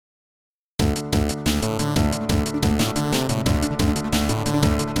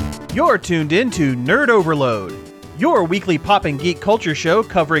You're tuned in to Nerd Overload, your weekly pop and geek culture show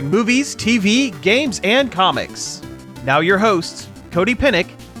covering movies, TV, games, and comics. Now your hosts, Cody Pinnick,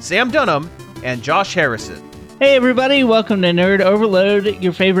 Sam Dunham, and Josh Harrison. Hey everybody, welcome to Nerd Overload,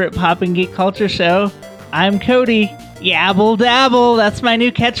 your favorite pop and geek culture show. I'm Cody. Yabble dabble, that's my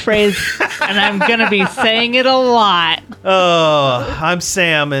new catchphrase, and I'm gonna be saying it a lot. Oh, I'm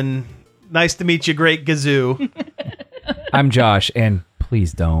Sam, and nice to meet you, Great Gazoo. I'm Josh, and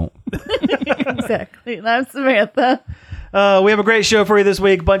please don't. Exactly. And I'm Samantha. We have a great show for you this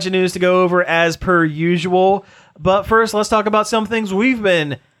week. Bunch of news to go over as per usual. But first, let's talk about some things we've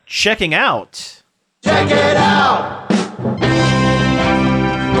been checking out. Check it out!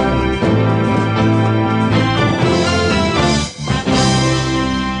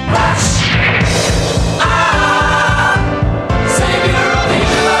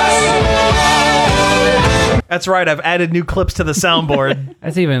 That's right, I've added new clips to the soundboard.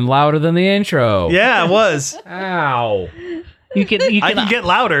 That's even louder than the intro. Yeah, it was. Ow. You can I can get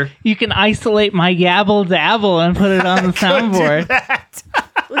louder. You can isolate my yabble dabble and put it on the soundboard.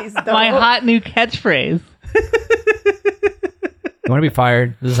 Please don't. My hot new catchphrase. You want to be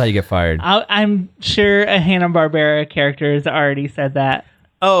fired? This is how you get fired. I'm sure a Hanna-Barbera character has already said that.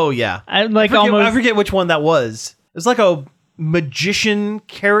 Oh, yeah. I forget which one that was. It was like a magician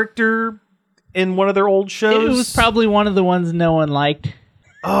character in one of their old shows. It was probably one of the ones no one liked.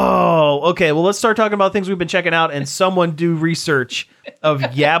 Oh, okay. Well, let's start talking about things we've been checking out and someone do research of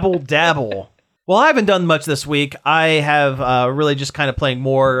Yabble Dabble. Well, I haven't done much this week. I have really just kind of playing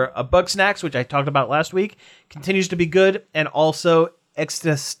more Bugsnax, which I talked about last week. Continues to be good and also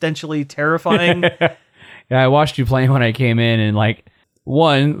existentially terrifying. Yeah, I watched you playing when I came in, and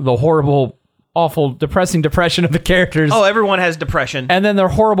the horrible, awful, depressing depression of the characters. Oh, everyone has depression. And then their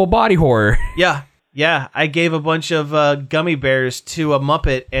horrible body horror. Yeah. I gave a bunch of gummy bears to a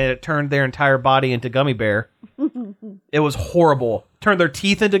Muppet, and it turned their entire body into gummy bear. It was horrible. Turned their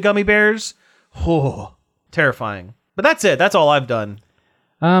teeth into gummy bears. Oh, terrifying. But that's it. That's all I've done.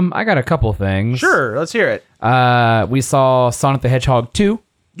 I got a couple things. Sure, let's hear it. We saw Sonic the Hedgehog 2,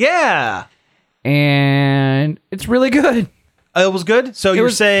 Yeah. and it's really good. It was good? So you're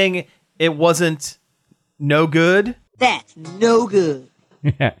saying it wasn't no good? That's no good.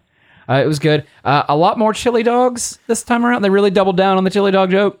 Yeah. It was good. A lot more chili dogs this time around. They really doubled down on the chili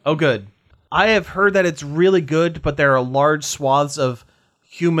dog joke. Oh, good. I have heard that it's really good, but there are large swaths of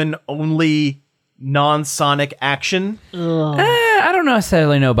human-only non-Sonic action. I don't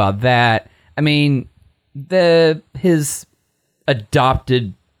necessarily know about that. I mean, his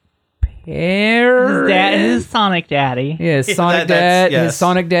adopted pair, His Sonic daddy, yeah, his Yeah, Sonic that's- dad, yes. his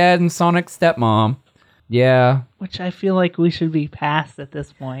Sonic dad, and Sonic stepmom. Yeah, which I feel like we should be past at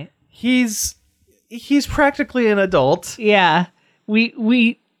this point. He's practically an adult. Yeah,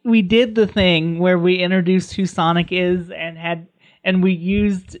 we did the thing where we introduced who Sonic is and we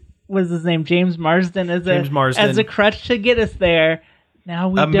used, what's his name, James Marsden as a crutch to get us there. Now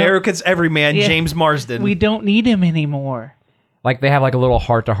we America's everyman, Yeah. James Marsden. we don't need him anymore. like they have like a little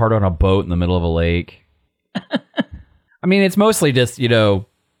heart-to-heart on a boat in the middle of a lake. I mean, it's mostly just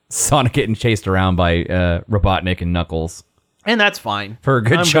Sonic getting chased around by Robotnik and Knuckles And that's fine. for a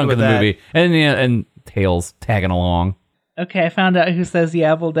good I'm chunk good of the with that. movie, and Tails tagging along. Okay, I found out who says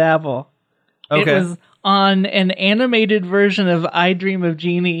yabble dabble. Okay. It was on an animated version of I Dream of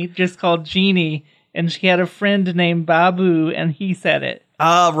Jeannie, just called Jeannie, and she had a friend named Babu, and he said it.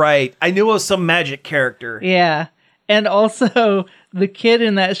 Ah, right. I knew it was some magic character. Yeah. And also, the kid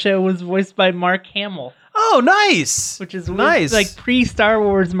in that show was voiced by Mark Hamill, Oh, nice. which is nice. like pre-Star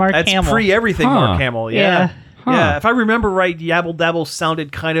Wars Mark That's Hamill. pre-everything Huh. Mark Hamill. Yeah. Huh. Yeah. If I remember right, Yabble Dabble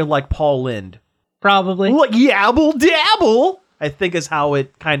sounded kind of like Paul Lynde. Probably. Like Yabble Dabble, I think is how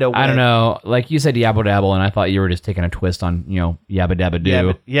it kind of went. I don't know. Like you said, Yabba Dabble, and I thought you were just taking a twist on, Yabba Dabba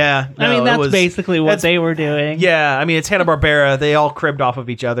Doo. Yeah. I mean, that's basically what they were doing. Yeah, I mean, it's Hanna-Barbera. They all cribbed off of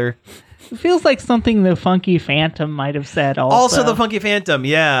each other. It feels like something the Funky Phantom might have said also. Also the Funky Phantom.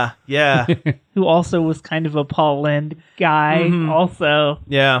 Yeah. Yeah. who also was kind of a Paul Lynde guy also.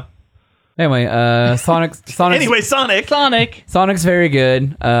 Yeah. Anyway, Sonic. Anyway, Sonic. Sonic's very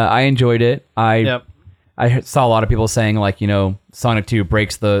good. I enjoyed it. Yep. I saw a lot of people saying Sonic 2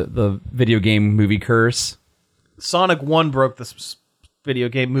 breaks the video game movie curse. Sonic 1 broke the video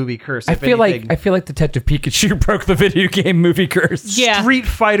game movie curse. I feel like Detective Pikachu broke the video game movie curse. Yeah. Street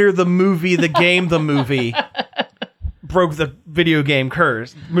Fighter the movie, the game the movie broke the video game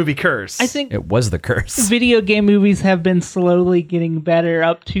movie curse. I think It was the curse. video game movies have been slowly getting better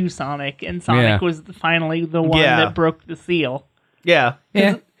up to Sonic, and Sonic was finally the one Yeah. that broke the seal. Yeah.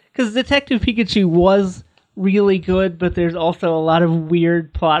 Yeah. Because Detective Pikachu was really good, but there's also a lot of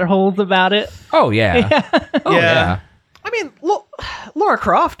weird plot holes about it. Oh yeah. Oh yeah. I mean, Lara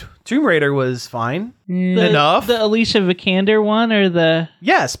Croft, Tomb Raider was fine enough. The Alicia Vikander one or the...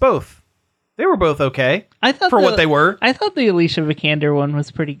 Yes, both. They were both okay. I thought for what they were. I thought the Alicia Vikander one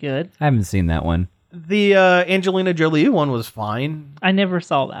was pretty good. I haven't seen that one. The Angelina Jolie one was fine. I never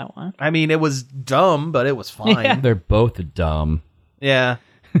saw that one. I mean, it was dumb, but it was fine. Yeah. They're both dumb. Yeah.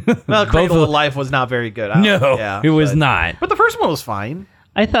 Well, Cradle of Life was not very good. It was not. But the first one was fine.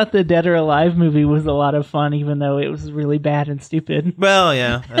 I thought the Dead or Alive movie was a lot of fun, even though it was really bad and stupid. Well,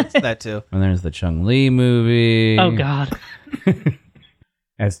 yeah, that's that too. And there's the Chung-Li movie. Oh, God.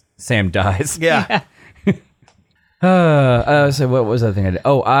 As Sam dies. Yeah. So what was that thing I did?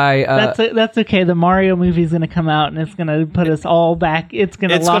 Oh, That's okay. The Mario movie's going to come out, and it's going to put us all back. It's going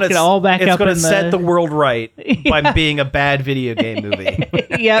to lock it all back up. It's going to set the world right by being a bad video game movie.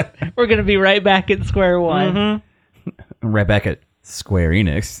 Yep. We're going to be right back at square one. Mm-hmm. right back at Square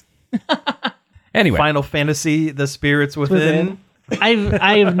Enix. Anyway. Final Fantasy, The Spirits Within.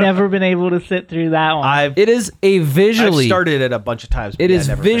 I have never been able to sit through that one. It is a visually... I've started it a bunch of times. It is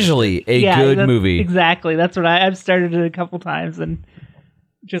visually a good movie. Exactly. That's what I've started it a couple times and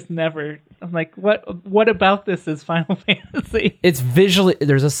just never... I'm like, what about this is Final Fantasy? It's visually...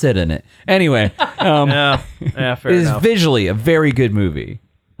 There's a sit in it. Anyway. Yeah, fair it is enough. visually a very good movie.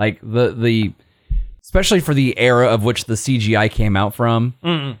 Like, the especially for the era of which the CGI came out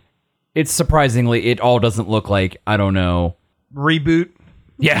from, it's surprisingly... It all doesn't look like, I don't know... Reboot.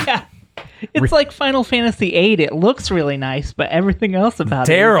 Yeah. It's like Final Fantasy VIII. It looks really nice, but everything else about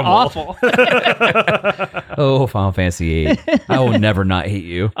Terrible. it is awful. Oh, Final Fantasy VIII. I will never not hate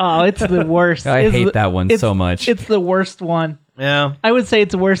you. Oh, it's the worst. I hate that one so much. It's the worst one. Yeah. I would say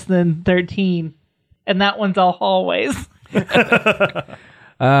it's worse than 13, and that one's all hallways.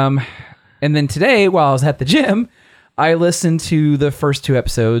 And then today, while I was at the gym, I listened to the first 2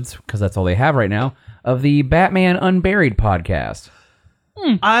 episodes, because that's all they have right now, of the Batman Unburied podcast.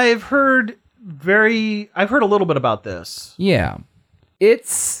 I've heard a little bit about this. Yeah.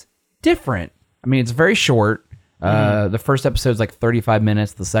 It's different. I mean, it's very short. The first episode's like 35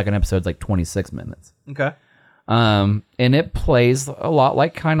 minutes. The second episode's like 26 minutes. Okay. And it plays a lot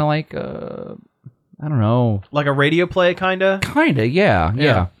like, kind of like, I don't know. Like a radio play, kind of? Kind of,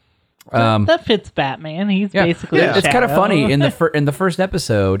 yeah. That fits Batman. He's basically a It's kind of shadow. funny. In the first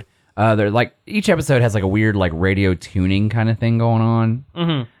episode, they're like, each episode has like a weird like radio tuning kind of thing going on.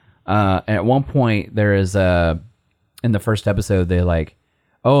 Mm-hmm. And at one point, there is in the first episode, they're like,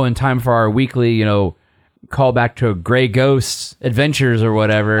 "Oh, in time for our weekly, call back to Gray Ghosts adventures or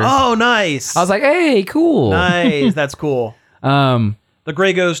whatever." Oh, nice. I was like, "Hey, cool, Nice. That's cool. The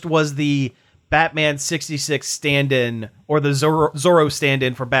Gray Ghost was the Batman 66 stand-in, or the Zorro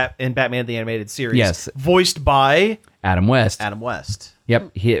stand-in for Batman the Animated Series. Yes. Voiced by Adam West." Adam West.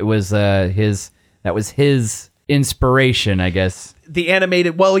 Yep, it was that was his inspiration, I guess. The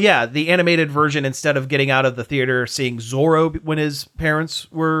animated version, instead of getting out of the theater seeing Zorro when his parents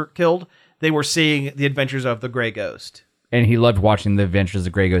were killed, they were seeing the adventures of the Gray Ghost. And he loved watching the Adventures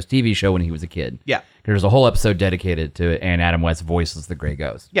of Gray Ghost TV show when he was a kid. Yeah. There's a whole episode dedicated to it, and Adam West voices the Gray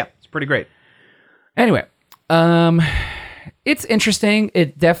Ghost. Yeah, it's pretty great. Anyway, it's interesting.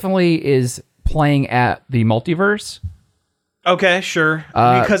 It definitely is playing at the multiverse. Okay, sure.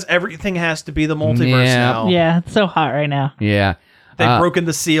 Because everything has to be the multiverse now. Yeah, it's so hot right now. Yeah. They've broken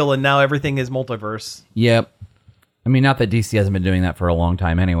the seal, and now everything is multiverse. Yep. I mean, not that DC hasn't been doing that for a long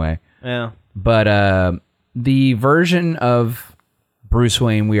time anyway. Yeah. But the version of Bruce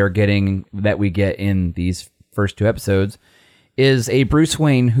Wayne we get in these first 2 episodes is a Bruce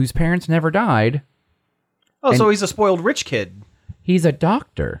Wayne whose parents never died. Oh, so he's a spoiled rich kid. He's a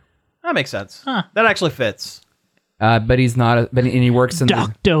doctor. That makes sense. Huh. That actually fits. But he's not. And he works in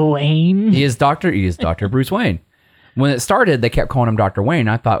Dr. Wayne. He is Dr. Bruce Wayne. When it started, they kept calling him Dr. Wayne.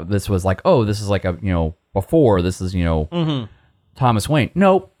 I thought this was like, oh, this is like a before. This is Thomas Wayne.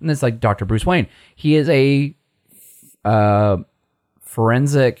 Nope, and it's like Dr. Bruce Wayne. He is a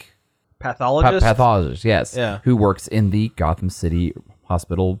forensic Pathologist? pathologist. Yes. Yeah. Who works in the Gotham City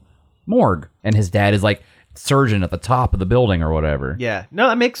Hospital morgue, and his dad is like surgeon at the top of the building or whatever. Yeah. No,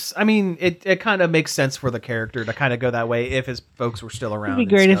 that makes, I mean, it kind of makes sense for the character to kind of go that way if his folks were still around. It'd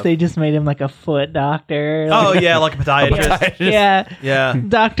be great if they just made him like a foot doctor. Oh, yeah, like a podiatrist. Yeah. Yeah.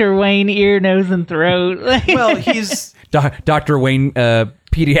 Dr. Wayne, ear, nose, and throat. Well, he's... Dr. Wayne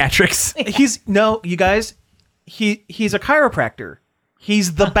Pediatrics. You guys, he's a chiropractor.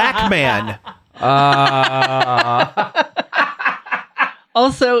 He's the back man.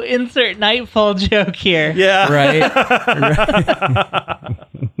 Also, insert Nightfall joke here. Yeah. Right.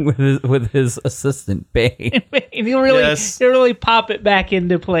 with his assistant Bane. He'll really pop it back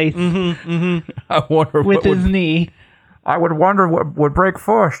into place I wonder with his knee. I would wonder what would break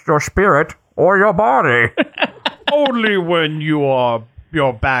first, your spirit or your body. Only when your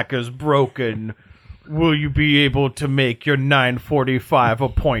back is broken will you be able to make your 9:45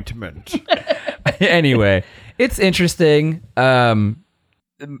 appointment. Anyway, it's interesting. The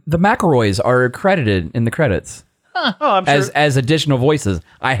McElroys are credited in the credits. Oh, I'm sure. As additional voices.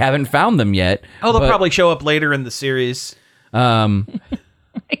 I haven't found them yet. They'll probably show up later in the series. I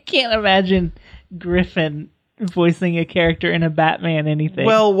can't imagine Griffin voicing a character in a Batman anything.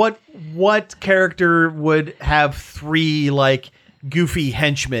 Well, what character would have 3 like goofy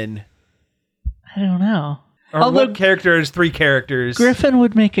henchmen? I don't know. Or what character has 3 characters? Griffin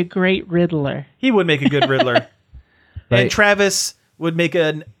would make a great Riddler. He would make a good Riddler. Right. And Travis would make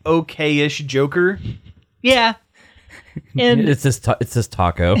an okay-ish Joker. Yeah. And it's just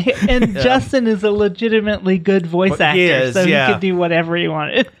Taco. And Justin is a legitimately good voice actor, he could do whatever he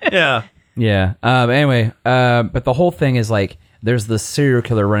wanted. Yeah. Yeah. Anyway, but the whole thing is like there's this serial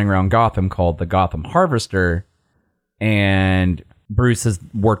killer running around Gotham called the Gotham Harvester, and Bruce has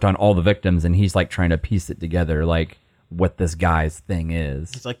worked on all the victims, and he's like trying to piece it together, like what this guy's thing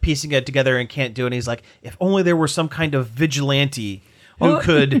is. He's like piecing it together and can't do it. And he's like, if only there were some kind of vigilante who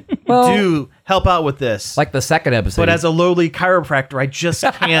could help out with this. Like the second episode. But as a lowly chiropractor, I just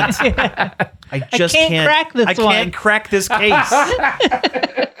can't. I just can't crack this one. can't crack this case.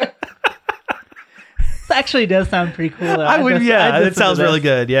 This actually does sound pretty cool, though. It sounds really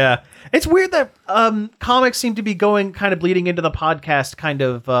good. Yeah. It's weird that comics seem to be going kind of bleeding into the podcast kind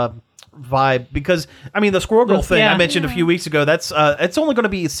of vibe, because I mean the Squirrel Girl thing I mentioned a few weeks ago, that's it's only going to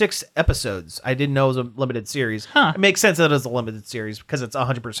be 6 episodes. I didn't know it was a limited series. It makes sense that it's a limited series because it's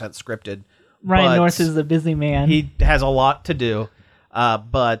 100% scripted. Ryan North is a busy man. He has a lot to do,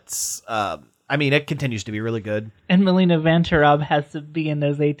 but I mean it continues to be really good. And Melina Vantarub has to be in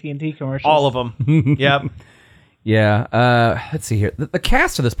those AT&T commercials. All of them. Yep. Yeah. Let's see here. The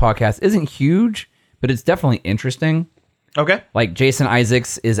cast of this podcast isn't huge, but it's definitely interesting. Okay. Like Jason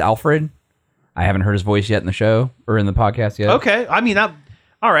Isaacs is Alfred. I haven't heard his voice yet in the show or in the podcast yet. Okay. I mean, all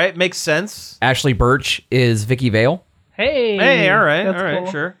right. Makes sense. Ashley Birch is Vicky Vale. Hey. All right. That's all right.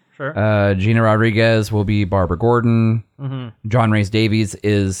 cool. Sure. Gina Rodriguez will be Barbara Gordon. Mm-hmm. John Rhys Davies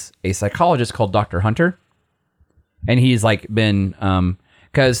is a psychologist called Dr. Hunter. And he's like been,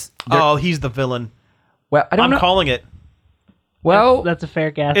 because... he's the villain. Well, I don't know. I'm calling it. Well, that's a fair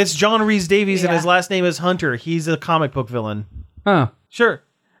guess. It's John Rhys Davies, and his last name is Hunter. He's a comic book villain. huh. Sure.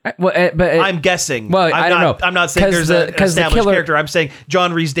 But I'm guessing. Well, I don't know. I'm not saying there's an established killer, character. I'm saying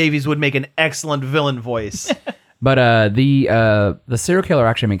John Rhys Davies would make an excellent villain voice. But the serial killer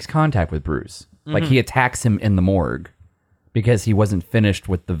actually makes contact with Bruce. Mm-hmm. Like he attacks him in the morgue because he wasn't finished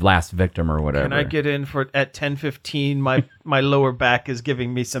with the last victim or whatever. Can I get in at 10:15? My lower back is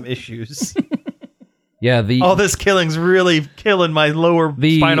giving me some issues. Yeah, all this killing's really killing my lower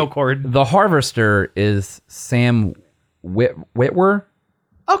spinal cord. The Harvester is Sam Witwer.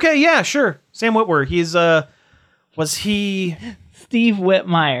 Okay, yeah, sure. Sam Witwer. He's was he Steve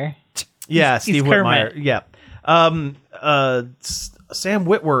Whitmire? Yeah, he's Steve Whitmire. Yeah. Sam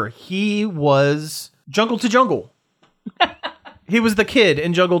Witwer. He was Jungle to Jungle. He was the kid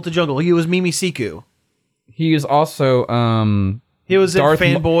in Jungle to Jungle. He was Mimi Siku. He is also he was in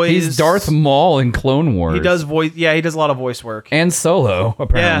Fanboys. He's Darth Maul in Clone Wars. He does voice. Yeah, he does a lot of voice work. And Solo,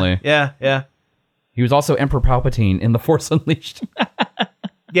 apparently. Yeah. He was also Emperor Palpatine in The Force Unleashed.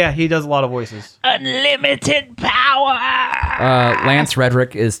 Yeah, he does a lot of voices. Unlimited power. Lance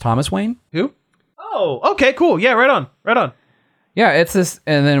Reddick is Thomas Wayne. Who? Oh, okay, cool. Yeah, right on. Yeah, it's this,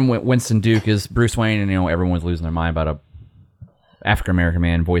 and then Winston Duke is Bruce Wayne, and everyone's losing their mind about a African American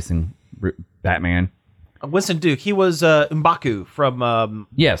man voicing Batman. Winston Duke. He was M'Baku from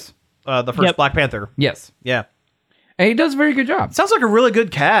yes, the first Black Panther. Yes, yeah, and he does a very good job. Sounds like a really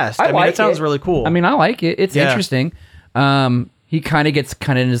good cast. I mean, it sounds really cool. I mean, I like it. It's interesting. He kind of gets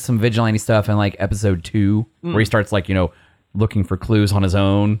into some vigilante stuff in like episode 2, where he starts like looking for clues on his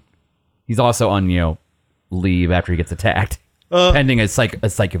own. He's also on leave after he gets attacked, pending a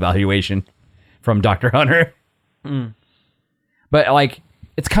psych evaluation from Dr. Hunter. But like,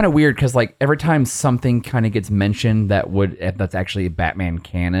 it's kind of weird because like every time something kind of gets mentioned that's actually Batman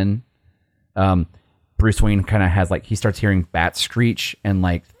canon, Bruce Wayne kind of has like he starts hearing bat screech and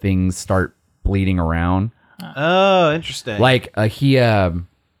like things start bleeding around. Oh, interesting. Like he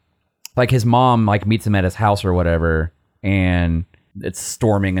like his mom like meets him at his house or whatever, and it's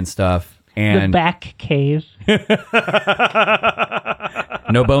storming and stuff. And the back cave.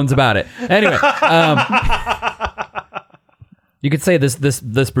 No bones about it. Anyway, you could say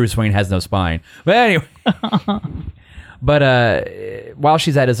this Bruce Wayne has no spine. But anyway, while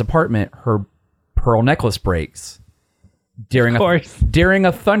she's at his apartment, her pearl necklace breaks during a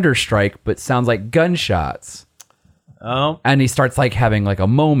thunderstrike, but sounds like gunshots. Oh, and he starts like having like a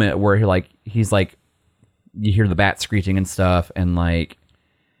moment where he's like, you hear the bat screeching and stuff, and like.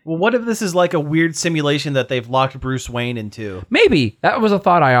 Well, what if this is like a weird simulation that they've locked Bruce Wayne into? Maybe that was a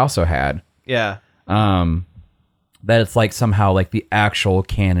thought I also had. Yeah. That it's like somehow like the actual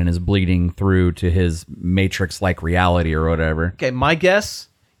canon is bleeding through to his Matrix-like reality or whatever. Okay, my guess,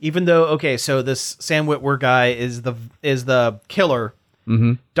 even though so this Sam Witwer guy is the killer.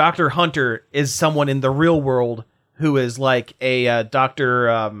 Mm-hmm. Dr. Hunter is someone in the real world who is like a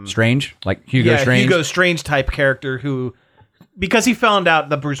Dr. Strange, like Hugo Strange. Hugo Strange type character who, because he found out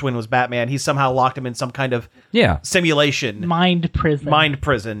that Bruce Wayne was Batman, he somehow locked him in some kind of simulation. Mind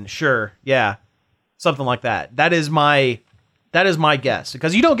prison, sure. Yeah. Something like that. That is my guess.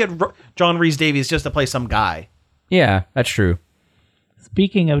 Because you don't get John Rhys Davies just to play some guy. Yeah, that's true.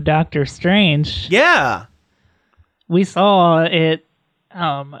 Speaking of Doctor Strange. Yeah. We saw it.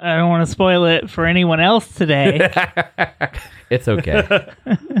 I don't want to spoil it for anyone else today. It's okay.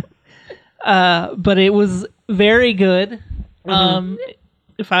 But it was very good. Mm-hmm.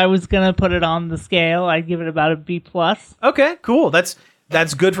 If I was going to put it on the scale, I'd give it about a B+. Okay, cool. That's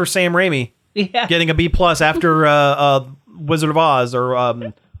good for Sam Raimi. Yeah. Getting a B+ after Wizard of Oz or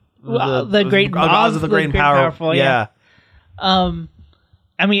the Great Oz of the Great and Powerful. Yeah.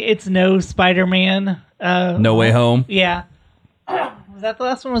 I mean, it's no Spider-Man. No Way Home. Yeah. Was that the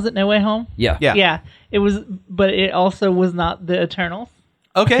last one? Was it No Way Home? Yeah. Yeah. It was, but it also was not the Eternals.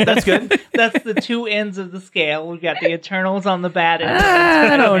 Okay, that's good. That's the two ends of the scale. We've got the Eternals on the bad end.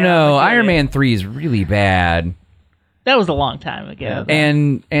 I don't know. Iron Man 3 is really bad. That was a long time ago.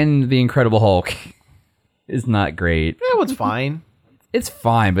 And the Incredible Hulk is not great. That one's fine. It's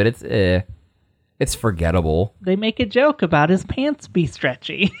fine, but it's forgettable. They make a joke about his pants be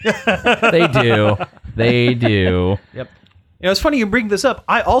stretchy. They do. They do. Yep. It's funny you bring this up.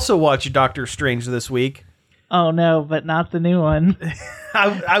 I also watched Doctor Strange this week. Oh no, but not the new one.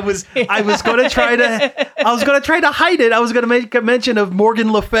 I was going to try to hide it. I was going to make a mention of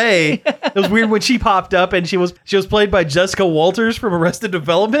Morgan Le Fay. It was weird when she popped up and she was played by Jessica Walters from Arrested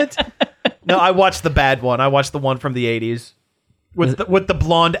Development. No, I watched the bad one. I watched the one from the 80s with the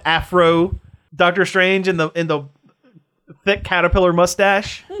blonde afro Doctor Strange and the thick caterpillar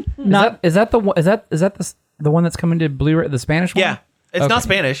mustache. Is that the one that's coming to Blu-ray, the Spanish one? Yeah, it's not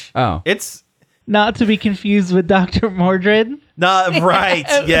Spanish. Oh, it's. Not to be confused with Dr. Mordred. Right,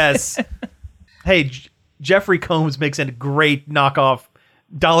 yes. Hey, Jeffrey Combs makes a great knockoff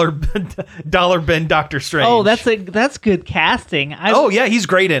dollar bin Doctor Strange. Oh, that's good casting. Yeah, he's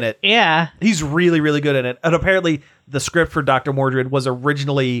great in it. Yeah. He's really, really good in it. And apparently the script for Dr. Mordred was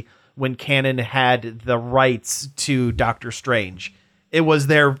originally when Canon had the rights to Doctor Strange. It was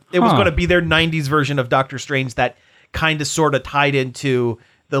was going to be their 90s version of Doctor Strange that kind of sort of tied into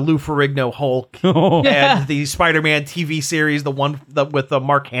the Lou Ferrigno Hulk and the Spider-Man TV series, the one with the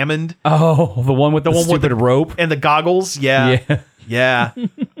Mark Hammond. Oh, the one with the stupid rope and the goggles. Yeah.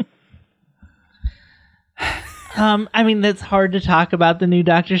 I mean, that's hard to talk about the new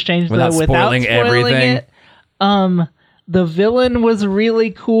Doctor Strange without spoiling everything. It. The villain was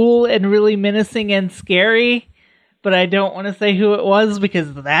really cool and really menacing and scary, but I don't want to say who it was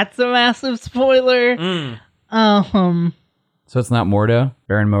because that's a massive spoiler. So it's not Mordo?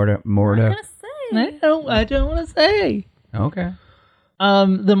 Baron Mordo? I don't want to say. Okay.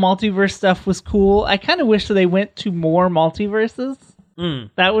 The multiverse stuff was cool. I kind of wish they went to more multiverses.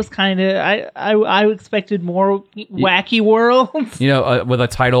 That was kind of... I expected more wacky worlds. With a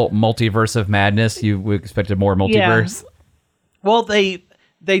title, Multiverse of Madness, you expected more multiverse. Yeah. Well, they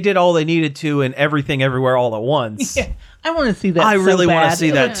did all they needed to and everything everywhere all at once. Yeah. I want to see that. I really want to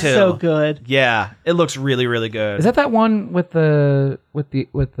see that too. So good. Yeah, it looks really, really good. Is that one with the Michelle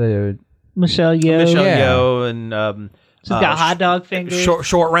Yeoh? Michelle Yeoh and she's got hot dog fingers.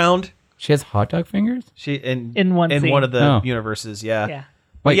 Short Round. She has hot dog fingers. She in one of the universes. Yeah.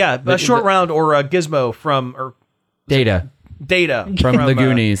 Yeah. But Short Round or Gizmo from Data from the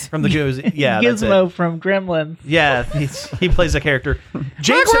Goonies. From the Goonies. Yeah, Gizmo from Gremlins. Yeah, he plays a character.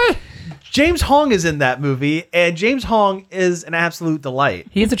 James Hong is in that movie, and James Hong is an absolute delight.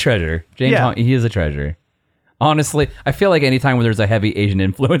 He is a treasure. Hong, he is a treasure. Honestly, I feel like anytime when there's a heavy Asian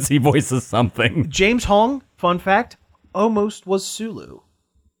influence, he voices something. James Hong, fun fact, almost was Sulu.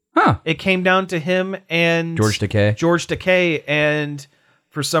 Huh. It came down to him and George Takei, and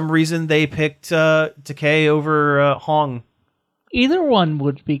for some reason they picked Takei over Hong. Either one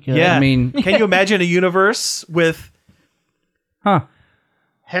would be good. Yeah. I mean, Can you imagine a universe with huh?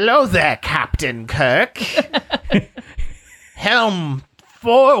 "Hello there, Captain Kirk. Helm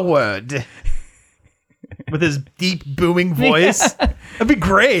forward." With his deep booming voice. That'd be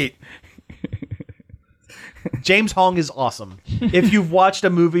great. James Hong is awesome. If you've watched a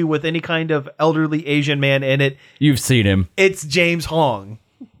movie with any kind of elderly Asian man in it, You've seen him. it's James Hong.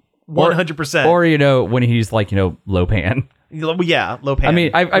 100%. Or when he's like Lopan. Yeah, Lopan. I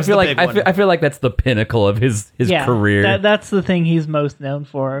mean, I That's feel the like big one. I feel like that's the pinnacle of his career. That's the thing he's most known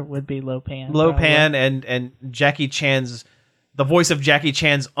for would be Lopan. Lopan and Jackie Chan's, the voice of Jackie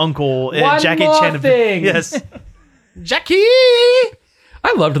Chan's uncle. One Jackie more Chan. thing. Yes. Jackie!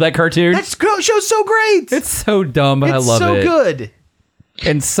 I loved that cartoon. That show's so great. It's so dumb, but I It's love so it. good.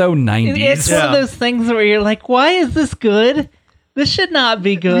 And so 90s. It's one of those things where you're like, why is this good? This should not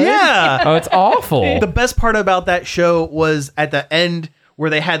be good. Yeah. Oh, it's awful. The best part about that show was at the end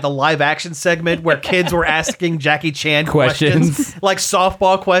where they had the live action segment where kids were asking Jackie Chan questions, like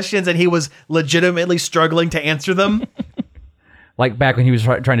softball questions, and he was legitimately struggling to answer them. Like back when he was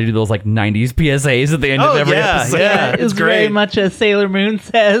trying to do those like 90s PSAs at the end of every episode. Yeah, It's it's very great. much as Sailor Moon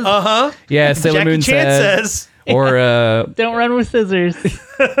says. Uh-huh. Yeah, Sailor Jackie Moon Chan says. Or Don't run with scissors.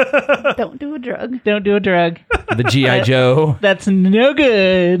 Don't do a drug. Don't do a drug. the G.I. Joe. That's no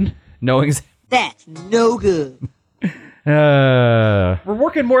good. Knowing. That's no good. We're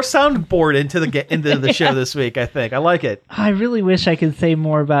working more soundboard into the show this week, I think. I like it. I really wish I could say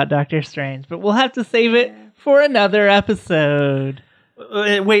more about Doctor Strange, but we'll have to save it for another episode.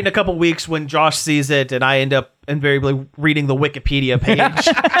 Wait in a couple weeks when Josh sees it and I end up invariably reading the Wikipedia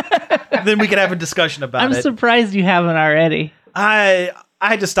page. Then we can have a discussion about I'm it. surprised you haven't already. I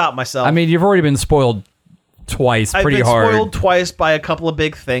had to stop myself. I mean, you've already been spoiled twice I've pretty been hard. spoiled twice by a couple of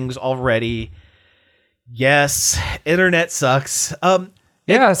big things already. Yes, internet sucks.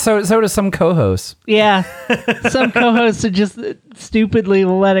 Yeah, so does some co-hosts. Yeah. Some co-hosts would just stupidly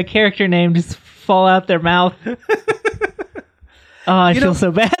let a character name just fall out their mouth. Oh, I feel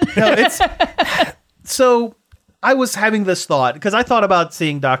so bad. No, it's so. I was having this thought because I thought about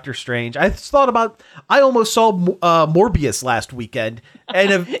seeing Doctor Strange. I almost saw Morbius last weekend,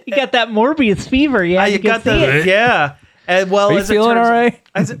 and You got that Morbius fever. Yeah, you got can see it. yeah. And well, Are you as feeling it turns, all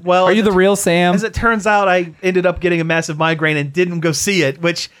right? Are you the real Sam? As it turns out, I ended up getting a massive migraine and didn't go see it,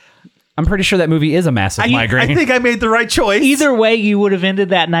 which I'm pretty sure that movie is a massive migraine. I think I made the right choice. Either way, you would have ended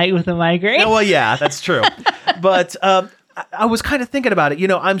that night with a migraine. Yeah, well, yeah, that's true. But I was kind of thinking about it. You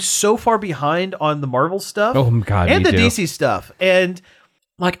know, I'm so far behind on the Marvel stuff. Oh, God, and me the too. DC stuff, and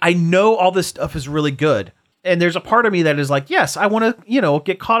like I know all this stuff is really good, and there's a part of me that is like, yes, I want to,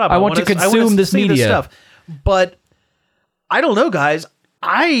 get caught up. I want to consume this see media. stuff, but I don't know, guys.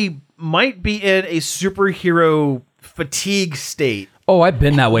 I might be in a superhero fatigue state. Oh, I've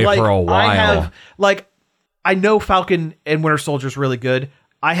been that way for a while. I know Falcon and Winter Soldier is really good.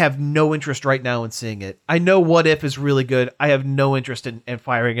 I have no interest right now in seeing it. I know What If is really good. I have no interest in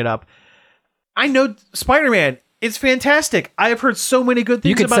firing it up. I know Spider-Man. It's fantastic. I have heard so many good things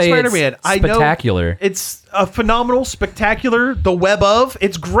You could about say Spider-Man. it's spectacular. I know it's a phenomenal, spectacular, the web of.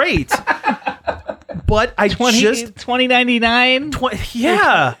 It's great. But I 2099.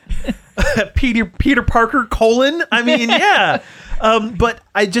 yeah. Peter Parker, I mean, yeah. But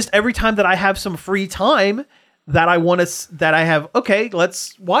I just, every time that I have some free time that I have, okay,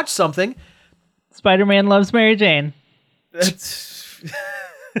 let's watch something. Spider-Man loves Mary Jane. It's,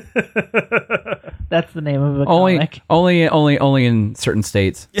 That's the name of a comic. Only in certain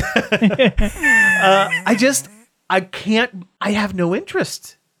states. I have no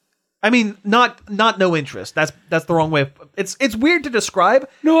interest. I mean, not no interest. That's the wrong way. It's weird to describe.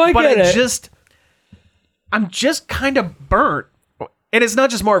 No, I but get it. I'm just kind of burnt. And it's not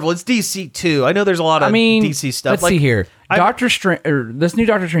just Marvel; it's DC too. I know there's a lot of DC stuff. Let's see here. This new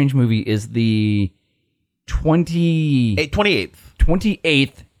Doctor Strange movie is the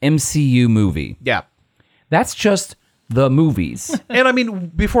 28th MCU movie. Yeah. That's just the movies. And I mean,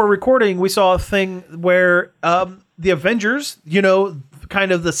 before recording, we saw a thing where the Avengers,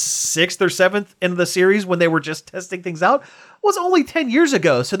 kind of the 6th or 7th in the series when they were just testing things out, was only 10 years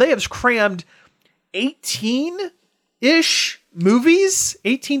ago. So they have crammed 18-ish movies,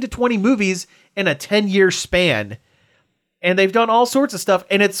 18 to 20 movies in a 10-year span. And they've done all sorts of stuff,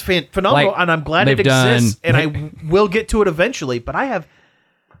 and it's phenomenal, and I'm glad it exists, and I will get to it eventually, but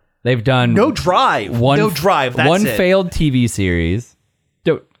They've done no drive. That's one it. failed TV series.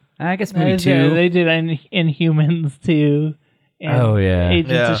 I guess maybe two. They did Inhumans too. And Oh, yeah.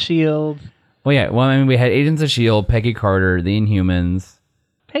 Agents Yeah. of S.H.I.E.L.D. Well, yeah. Well, I mean, we had Agents of S.H.I.E.L.D., Peggy Carter, The Inhumans.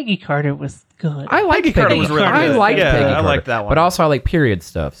 Peggy Carter was good. I like Peggy Carter was really I good. liked Yeah, Peggy I Carter, liked that one. but also I like period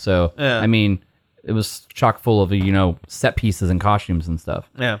stuff. So Yeah. I mean, it was chock full of set pieces and costumes and stuff.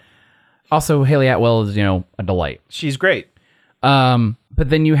 Yeah. Also, Haley Atwell is a delight. She's great. But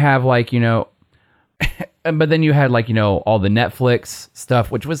then you have but then you had all the Netflix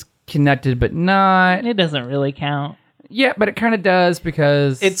stuff, which was connected but not. It doesn't really count. Yeah, but it kind of does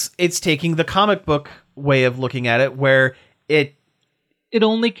because It's taking the comic book way of looking at it, where it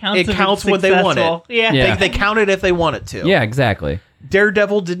only counts. It if counts it's when they want it. successful. Yeah. Yeah. they count it if they want it to. yeah, exactly.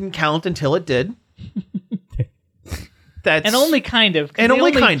 Daredevil didn't count until it did. That's And only kind of. 'cause And they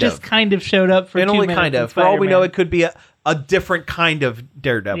only kind just of. kind of showed up for and 2 only minutes kind in of. For all we know, Spider-Man. it could be a different kind of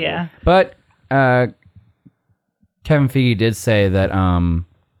Daredevil. Yeah. But Kevin Feige did say that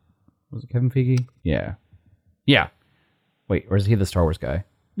was it Kevin Feige? Yeah. Wait, or is he the Star Wars guy?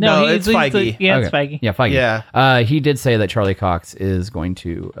 No, he's it's Feige. It's Okay. Feige. Yeah, Feige. Yeah. He did say that Charlie Cox is going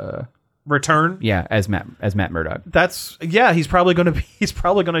to Return. as Matt Murdock. He's probably going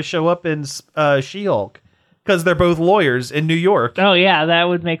to show up in She-Hulk because they're both lawyers in New York. Oh yeah, that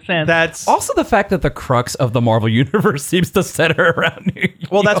would make sense. That's Also, the fact that the crux of the Marvel universe seems to center around New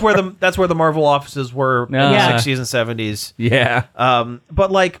York. well, that's where the Marvel offices were in the Yeah. 60s and 70s. Yeah.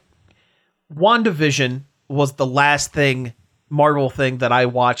 But like, WandaVision was the last Marvel thing that I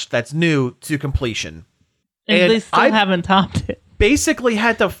watched that's new to completion. and they still I haven't topped it. basically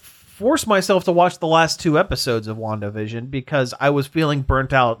had to force myself to watch the last 2 episodes of WandaVision because I was feeling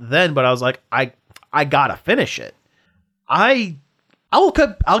burnt out then, but I was like, I gotta finish it. I'll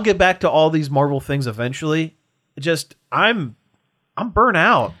get back to all these Marvel things eventually. Just I'm burnt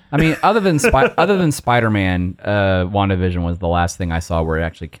out. I mean, other than Spider-Man, WandaVision was the last thing I saw where it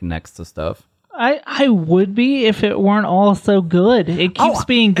actually connects to stuff. I would be if it weren't all so good. It keeps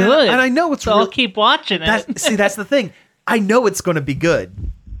being good. and I know it's so I'll keep watching it. That's the thing. I know it's going to be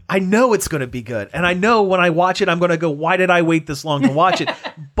good. And I know when I watch it, I'm going to go, why did I wait this long to watch it?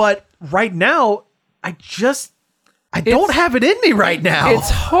 But right now, I don't have it in me right now. It's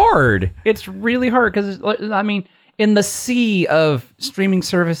hard. It's really hard because, I mean, in the sea of streaming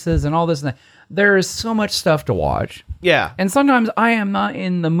services and all this, and that, there is so much stuff to watch. Yeah. And sometimes I am not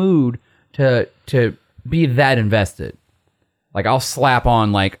in the mood to be that invested. Like, I'll slap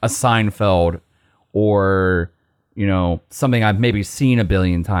on like a Seinfeld or something I've maybe seen a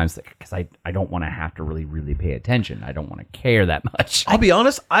billion times because I don't want to have to really pay attention. I don't want to care that much. I'll be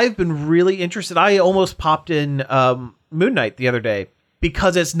honest, I've been really interested. I almost popped in Moon Knight the other day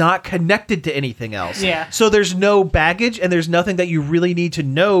because it's not connected to anything else. Yeah. So there's no baggage and there's nothing that you really need to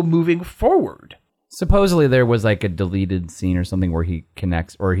know moving forward. Supposedly there was like a deleted scene or something where he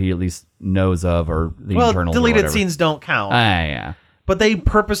connects, or he at least knows of, or the internal. Deleted scenes don't count. Yeah. But they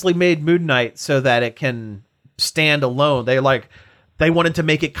purposely made Moon Knight so that it can stand alone. They wanted to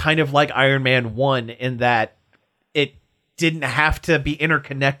make it kind of like Iron Man 1 in that it didn't have to be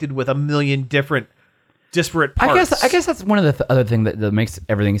interconnected with a million different disparate parts. I guess that's one of the other thing that makes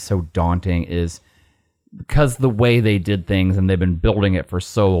everything so daunting is because the way they did things and they've been building it for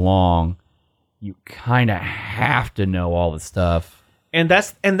so long, you kind of have to know all the stuff. And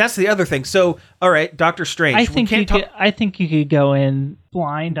that's the other thing. So, all right, Doctor Strange. I think you could go in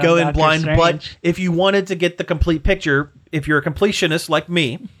blind. Go on in Doctor blind, Strange. but if you wanted to get the complete picture, if you're a completionist like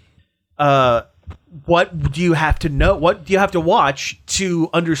me, what do you have to know? What do you have to watch to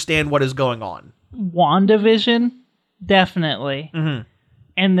understand what is going on? WandaVision, definitely. Mm-hmm.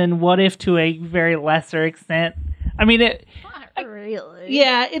 And then What If to a very lesser extent. I mean, Not really.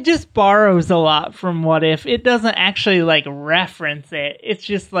 yeah, it just borrows a lot from What If. It doesn't actually like reference it. It's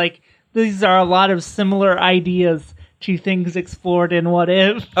just like these are a lot of similar ideas to things explored in What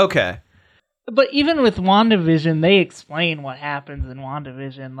If. Okay. But even with WandaVision, they explain what happens in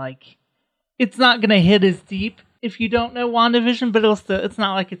WandaVision. Like, it's not going to hit as deep if you don't know WandaVision, but it's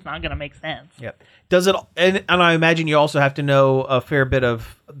not like it's not going to make sense. Yeah. Does it? And I imagine you also have to know a fair bit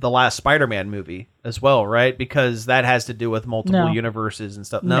of the last Spider-Man movie as well, right? Because that has to do with multiple universes and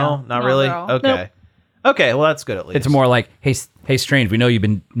stuff. No, not Not really. at all. Okay. Nope. Okay. Well, that's good at least. It's more like, hey, Strange, we know you've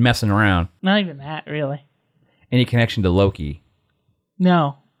been messing around. Not even that, really. Any connection to Loki?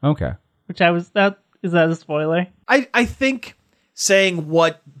 No. Okay. Is that a spoiler? I think saying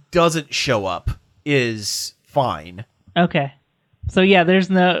what doesn't show up is fine. Okay. So yeah, there's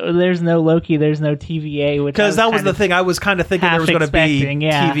no Loki, there's no TVA, which Because that was the thing. I was kind of thinking there was going to be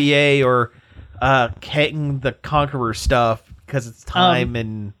TVA or Kang the Conqueror stuff because it's time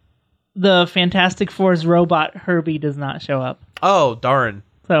and... The Fantastic Four's robot Herbie does not show up. Oh, darn.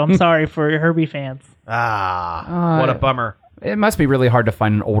 So I'm sorry for Herbie fans. What a bummer. It must be really hard to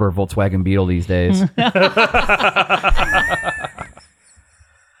find an older Volkswagen Beetle these days.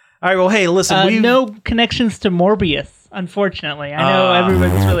 All right, well, hey, listen, no connections to Morbius, unfortunately. I know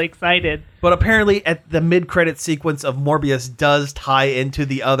everyone's really excited. But apparently at the mid-credit sequence of Morbius does tie into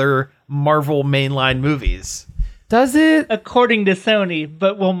the other Marvel mainline movies. Does it? According to Sony,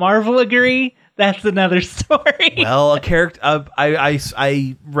 but will Marvel agree? That's another story. Well, a character.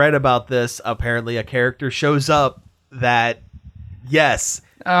 I read about this. Apparently, a character shows up that, yes,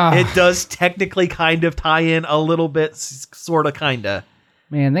 it does technically kind of tie in a little bit, sort of, kind of.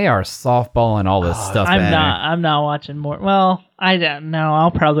 Man, they are softballing all this stuff. I'm not watching more. Well, I don't know. I'll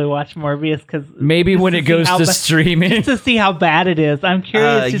probably watch Morbius because maybe when it goes to streaming, just to see how bad it is. I'm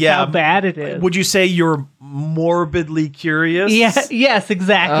curious how bad it is. Would you say you're morbidly curious? Yeah. Yes,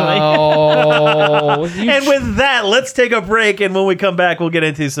 exactly. Oh, and with that, let's take a break, and when we come back, we'll get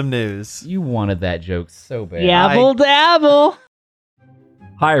into some news. You wanted that joke so bad. Yabble dabble.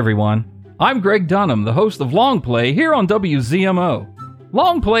 Hi everyone. I'm Greg Dunham, the host of Long Play here on WZMO.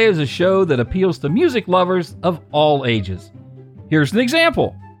 Long Play is a show that appeals to music lovers of all ages. Here's an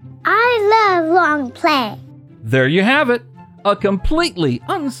example. I love Long Play. There you have it. A completely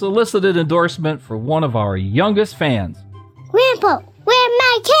unsolicited endorsement for one of our youngest fans. Grandpa, where's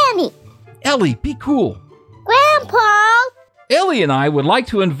my candy? Ellie, be cool. Grandpa! Ellie and I would like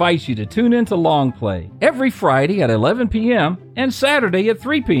to invite you to tune into Long Play every Friday at 11 p.m. and Saturday at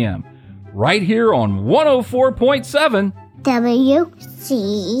 3 p.m. right here on 104.7 WCMO.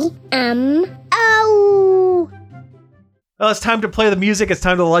 Well, it's time to play the music. It's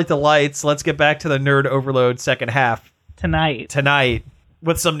time to light the lights. Let's get back to the Nerd Overload second half. Tonight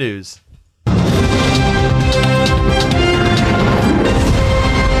with some news. Do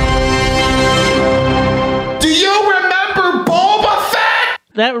you remember Boba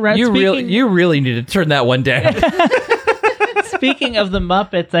Fett? You really need to turn that one down. Speaking of the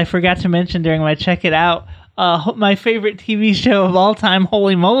Muppets, I forgot to mention during my check it out, my favorite TV show of all time,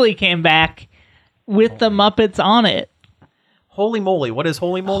 Holy Moly, came back with the Muppets on it. Holy Moly. What is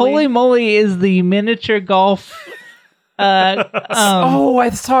Holy Moly? Holy Moly is the miniature golf... I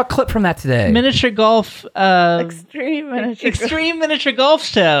saw a clip from that today. Miniature golf... Extreme miniature golf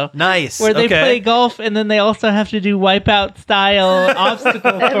show. Nice. Where they play golf and then they also have to do Wipeout style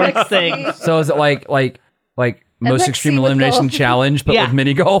obstacle course things. So is it like Most Extreme Elimination Challenge, but with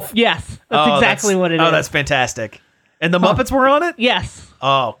mini golf? Yes. That's exactly what it is. Oh, that's fantastic. And the Muppets were on it? Yes.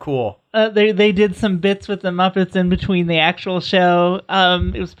 Oh, cool. They did some bits with the Muppets in between the actual show.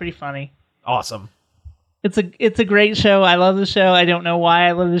 It was pretty funny. Awesome. It's a great show. I love the show. I don't know why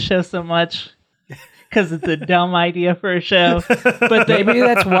I love the show so much. Because it's a dumb idea for a show. But maybe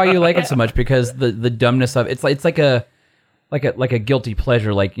that's why you like it so much, because the dumbness of it's like a guilty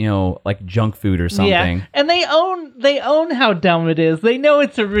pleasure, like junk food or something. Yeah. And they own how dumb it is. They know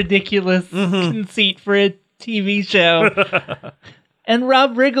it's a ridiculous conceit for a TV show. And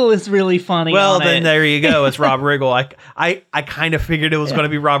Rob Riggle is really funny. Well, then there you go. It's Rob Riggle. I kind of figured it was going to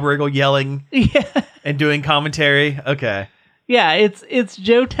be Rob Riggle yelling and doing commentary. Okay. Yeah, it's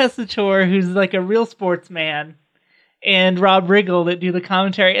Joe Tessitore, who's like a real sportsman, and Rob Riggle that do the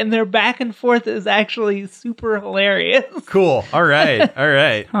commentary, and their back and forth is actually super hilarious. Cool. All right. All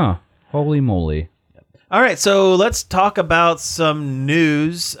right. Huh. Holy moly. All right, so let's talk about some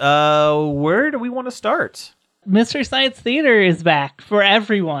news. Where do we want to start? Mystery Science Theater is back for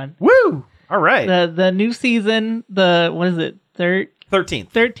everyone. Woo! All right. The new season, what is it?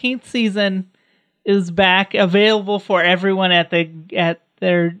 13th season is back, available for everyone at the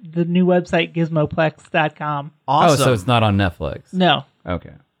new website gizmoplex.com. Awesome. Oh, so it's not on Netflix. No.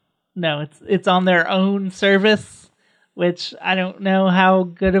 Okay. No, it's on their own service, which I don't know how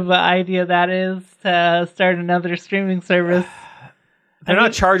good of an idea that is to start another streaming service. They're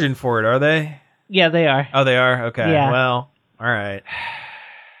not charging for it, are they? Yeah, they are. Oh, they are? Okay. Yeah. Well, all right.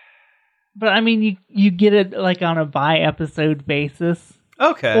 But I mean, you get it like on a by episode basis.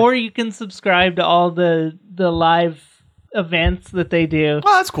 Okay. Or you can subscribe to all the live events that they do.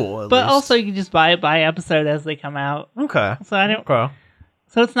 Well, that's cool. But also you can just buy it by episode as they come out. Okay. So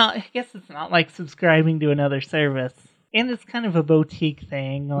So it's not. I guess it's not like subscribing to another service, and it's kind of a boutique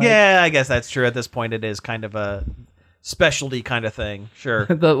thing. Yeah, I guess that's true. At this point, it is kind of a specialty kind of thing. Sure.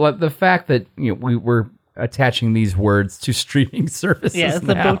 The fact that we're attaching these words to streaming services. Yeah, it's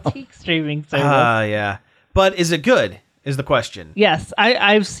a boutique streaming service. Yeah. But is it good? Is the question. Yes,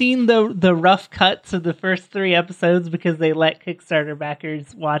 I've seen the rough cuts of the first 3 episodes because they let Kickstarter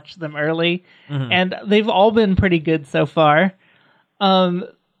backers watch them early, and they've all been pretty good so far. The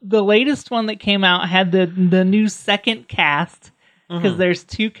latest one that came out had the new second cast, because there's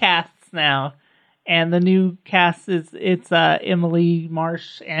 2 casts now, And the new cast it's Emily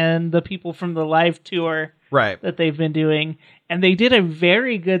Marsh and the people from the live tour that they've been doing. And they did a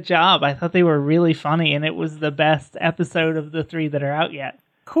very good job. I thought they were really funny, and it was the best episode of the 3 that are out yet.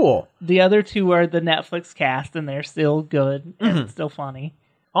 Cool. The other 2 are the Netflix cast, and they're still good and still funny.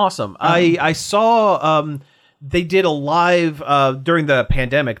 Awesome. I saw they did a live during the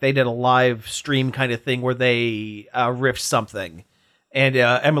pandemic. They did a live stream kind of thing where they riffed something, and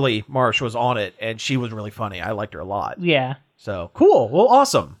Emily Marsh was on it, and she was really funny. I liked her a lot. Yeah. So cool. Well,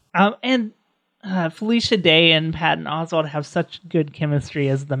 awesome. And Felicia Day and Patton Oswalt have such good chemistry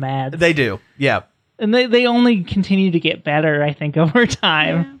as the Mads. They do. Yeah. And they only continue to get better, I think, over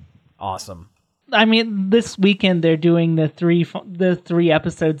time. Yeah. Awesome. I mean, this weekend they're doing the three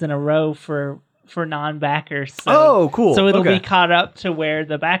episodes in a row for non-backers. So, cool. So it'll be caught up to where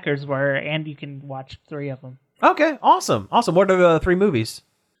the backers were, and you can watch 3 of them. Okay, awesome. What are the 3 movies?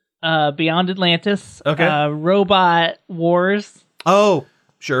 Beyond Atlantis. Okay. Robot Wars. Oh,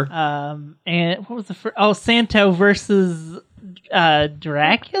 sure. And what was the first? Oh, Santo versus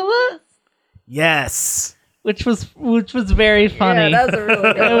Dracula. Yes. Which was very funny. Yeah, that was a really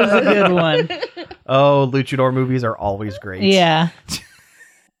good That was a good one. Oh, luchador movies are always great. Yeah.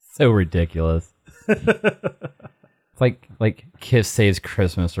 So ridiculous. It's like Kiss Saves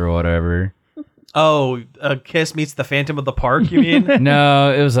Christmas or whatever. Oh, Kiss meets the Phantom of the Park, you mean?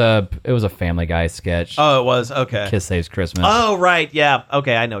 No, it was a Family Guy sketch. Oh, it was? Okay. Kiss Saves Christmas. Oh, right. Yeah.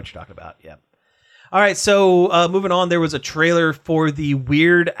 Okay, I know what you're talking about. Yeah. All right, so moving on, there was a trailer for the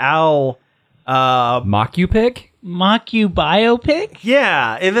Weird Al Mock You Pick? Mock You biopic?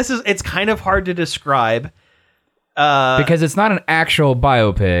 Yeah, and it's kind of hard to describe. Because it's not an actual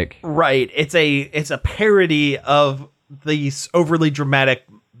biopic. Right. It's a parody of these overly dramatic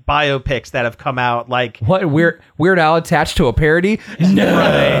biopics that have come out. Like what? Weird Al attached to a parody? No.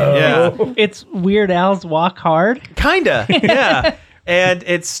 Right, yeah. It's Weird Al's Walk Hard? Kinda, yeah. And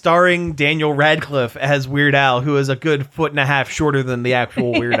it's starring Daniel Radcliffe as Weird Al, who is a good 1.5 feet shorter than the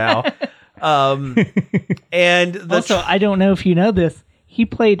actual Weird Al. And also, I don't know if you know this, he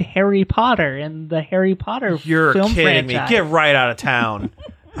played Harry Potter in the Harry Potter You're film kidding franchise. me. Get right out of town.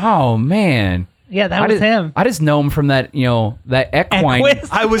 Oh, man. Yeah, that was him. I just know him from that, that equine. Equus?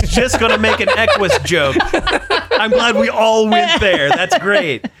 I was just going to make an Equus joke. I'm glad we all went there. That's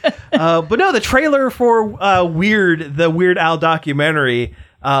great. But no, the trailer for the Weird Al documentary,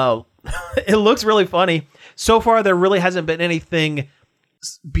 it looks really funny. So far, there really hasn't been anything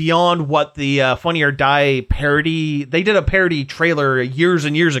beyond what the Funny or Die parody. They did a parody trailer years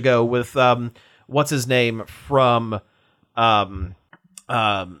and years ago with what's his name from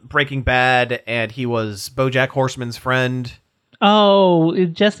Breaking Bad, and he was BoJack Horseman's friend. Oh,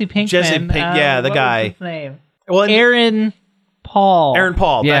 Jesse Pinkman. Yeah, the what guy. Was his name? Well, Aaron Paul. Aaron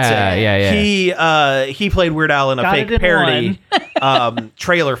Paul. Yeah, that's it. yeah. He played Weird Al in a Got fake it in parody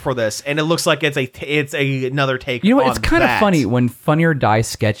trailer for this, and it looks like it's another take. You know what? on It's kind of that. funny when Funny or Die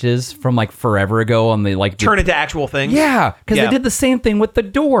sketches from like forever ago on the like Turn into actual things. Yeah, because they did the same thing with the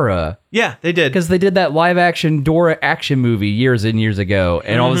Dora. Yeah, they did. Because they did that live action Dora action movie years and years ago,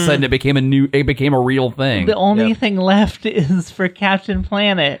 and all of a sudden it became a real thing. The only thing left is for Captain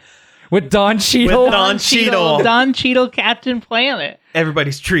Planet. With Don Cheadle. With Don Cheadle. Don Cheadle, Captain Planet.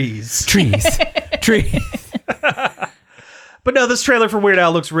 Everybody's trees. Trees. But no, this trailer for Weird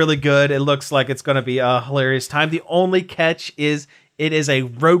Al looks really good. It looks like it's going to be a hilarious time. The only catch is it is a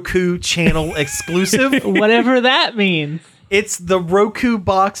Roku channel exclusive. Whatever that means. It's the Roku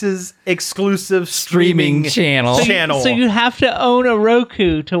box's exclusive streaming channel. So you have to own a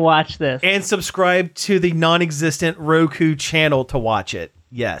Roku to watch this. And subscribe to the non-existent Roku channel to watch it.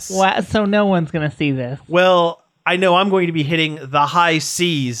 Yes. Wow, so no one's going to see this. Well, I know I'm going to be hitting the high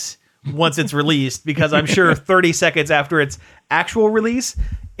seas once it's released, because I'm sure 30 seconds after its actual release,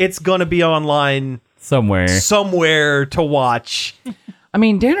 it's going to be online somewhere to watch. I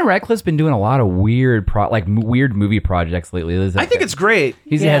mean, Daniel Radcliffe's been doing a lot of weird movie projects lately. I think it's great.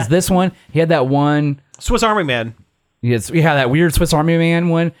 He has this one. He had that one. Swiss Army Man. He had that weird Swiss Army Man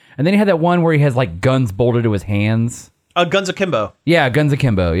one. And then he had that one where he has like guns bolted to his hands. Guns Akimbo. Yeah, Guns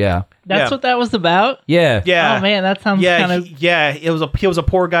Akimbo, yeah. That's what that was about? Yeah. Yeah. Oh, man, that sounds kind of... he was a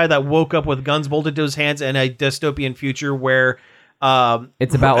poor guy that woke up with guns bolted to his hands in a dystopian future where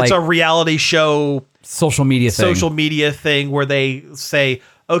it's about it's a reality show social media thing where they say,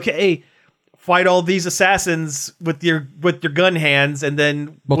 okay, fight all these assassins with your gun hands, and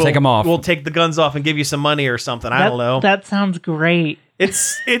then we'll take them off. We'll take the guns off and give you some money or something. I don't know. That sounds great.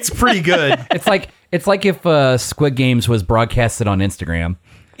 It's pretty good. It's like if Squid Games was broadcasted on Instagram.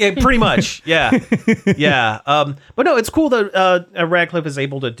 Yeah, pretty much. Yeah, yeah. But no, it's cool that Radcliffe is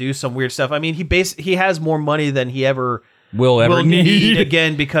able to do some weird stuff. I mean, he has more money than he ever will need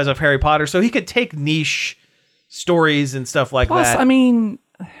again because of Harry Potter, so he could take niche stories and stuff like Plus, that. I mean,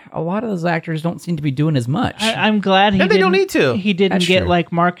 a lot of those actors don't seem to be doing as much. I'm glad they don't need to. He didn't That's get true.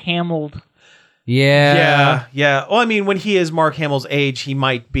 like Mark Hamill. Yeah. Well, I mean, when he is Mark Hamill's age, he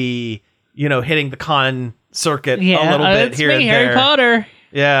might be, hitting the con circuit a little bit it's here me, and Harry there. Potter.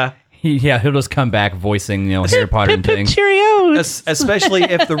 Yeah. Yeah, he'll just come back voicing, Harry Potter and things. Cheerios. Especially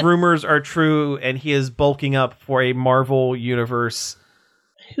if the rumors are true and he is bulking up for a Marvel universe.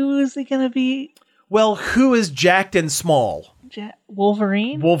 Who is he going to be? Well, who is jacked and small?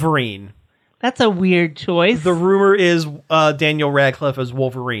 Wolverine? Wolverine. That's a weird choice. The rumor is Daniel Radcliffe as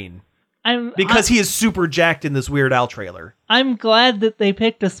Wolverine. Because he is super jacked in this Weird Al trailer. I'm glad that they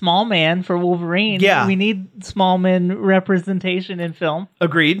picked a small man for Wolverine. Yeah. We need small men representation in film.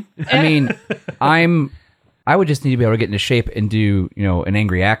 Agreed. I mean, I would just need to be able to get into shape and do, an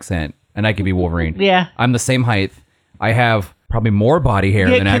angry accent, and I could be Wolverine. Yeah. I'm the same height. I have probably more body hair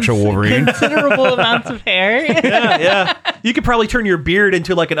than actual Wolverine. Considerable amounts of hair. Yeah. You could probably turn your beard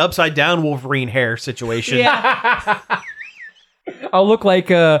into like an upside down Wolverine hair situation. Yeah. I'll look like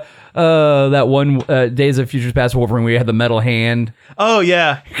that one Days of Futures Past Wolverine where you had the metal hand. Oh,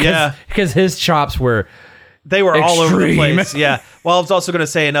 yeah. Yeah. Because his chops were... They were all over the extreme. place. Yeah. Well, I was also going to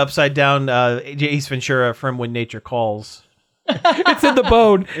say an upside down Ace Ventura from When Nature Calls. It's in the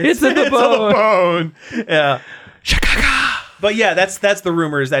bone. It's in the bone. Yeah. But yeah, that's the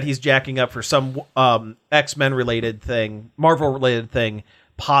rumor, is that he's jacking up for some X-Men related thing, Marvel related thing,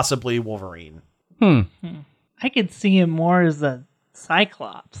 possibly Wolverine. I could see him more as a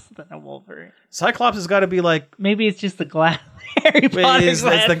Cyclops than a Wolverine. Cyclops has got to be like... Maybe it's just the glass. Harry Potter it's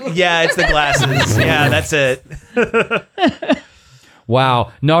the glasses. Yeah, that's it.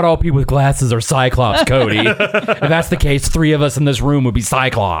 Wow, not all people with glasses are Cyclops, Cody. If that's the case, 3 of us in this room would be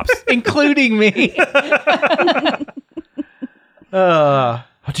Cyclops. Including me. Oh,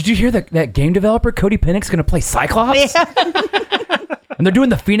 did you hear that game developer, Cody Pennick's going to play Cyclops? And they're doing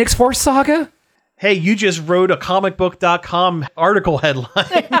the Phoenix Force saga? Hey, you just wrote a comicbook.com article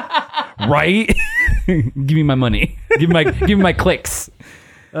headline. Right? Give me my money. Give me my clicks.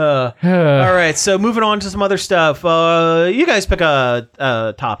 All right, so moving on to some other stuff. You guys pick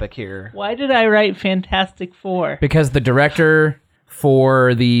a topic here. Why did I write Fantastic Four? Because the director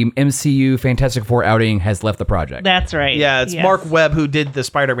for the MCU Fantastic Four outing has left the project. That's right. Yeah, it's Yes. Mark Webb who did the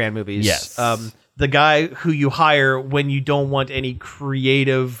Spider-Man movies. Yes. The guy who you hire when you don't want any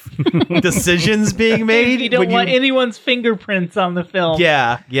creative decisions being made. You don't want anyone's fingerprints on the film.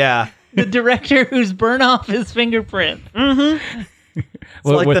 Yeah. The director who's burned off his fingerprint. It's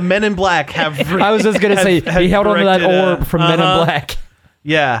like the Men in Black have... I was just going to say, he held on to that orb from Men in Black.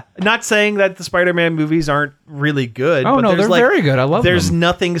 Yeah. Not saying that the Spider-Man movies aren't really good. Oh, but no, there's they're very good. I love There's them.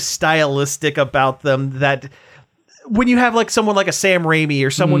 nothing stylistic about them that... When you have like someone like a Sam Raimi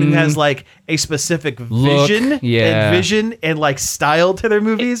or someone who has like a specific vision and like style to their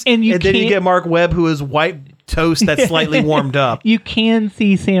movies, And then you get Mark Webb who is white toast that's slightly warmed up. You can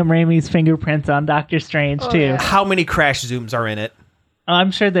see Sam Raimi's fingerprints on Doctor Strange too. How many crash zooms are in it? I'm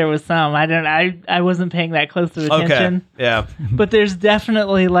sure there was some. I wasn't paying that close of attention. Okay. Yeah. But there's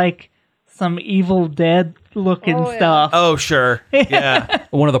definitely like some Evil Dead looking stuff. Oh, sure. Yeah.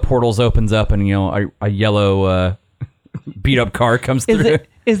 One of the portals opens up and, a yellow beat up car comes through.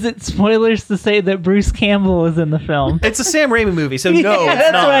 Is it spoilers to say that Bruce Campbell is in the film? It's a Sam Raimi movie, so no, it's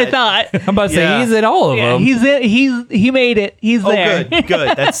that's not. what I thought. I'm about to say, he's in all of them. He made it. He's there.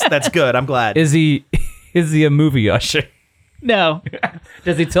 Good. That's good. I'm glad. Is he a movie usher? No.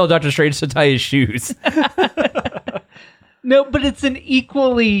 Does he tell Doctor Strange to tie his shoes? No, but it's an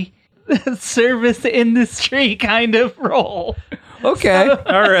equally service industry kind of role. Okay.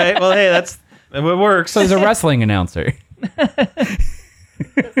 All right. Well, hey, it works. So he's a wrestling announcer.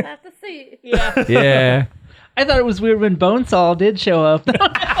 Just have to see. Yeah. Yeah. I thought it was weird when Bonesaw did show up.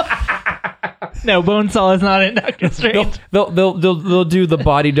 No, Bonesaw is not in Doctor Strange. They'll do the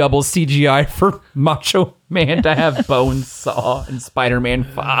body double CGI for Macho Man to have Bonesaw in Spider-Man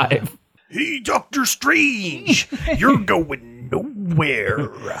 5. Hey, Doctor Strange, you're going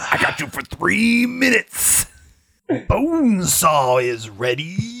nowhere. I got you for 3 minutes. Bonesaw is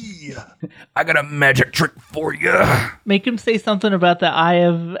ready. I got a magic trick for you. Make him say something about the Eye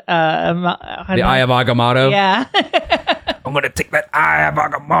of... The Eye of Agamotto? Yeah. I'm going to take that Eye of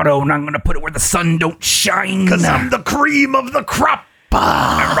Agamotto and I'm going to put it where the sun don't shine. Because I'm the cream of the crop.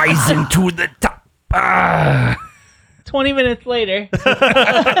 Rising to the top. 20 minutes later.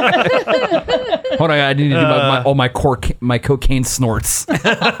 Hold on, I need to do my cocaine snorts.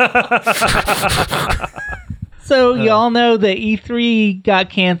 So y'all know that E3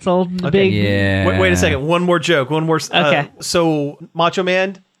 got canceled. The big Yeah. Wait a second. One more joke. One more. Okay. So Macho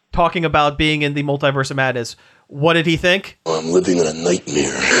Man talking about being in the Multiverse of Madness. What did he think? I'm living in a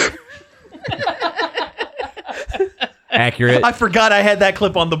nightmare. Accurate. I forgot I had that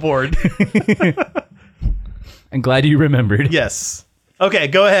clip on the board. I'm glad you remembered. Yes. Okay,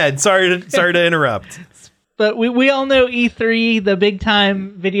 go ahead. Sorry to interrupt. But we all know E3, the big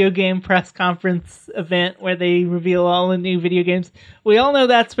time video game press conference event where they reveal all the new video games. We all know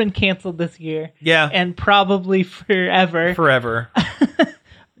that's been canceled this year. Yeah. And probably forever. Forever.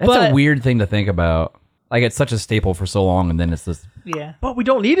 That's a weird thing to think about. Like, it's such a staple for so long, and then it's just... Yeah. But we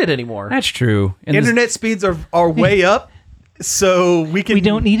don't need it anymore. That's true. And Internet speeds are way up, so we can... We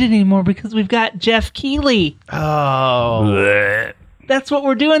don't need it anymore because we've got Jeff Keighley. Oh. That's what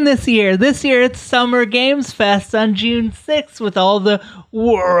we're doing this year. This year it's Summer Games Fest on June 6th with all the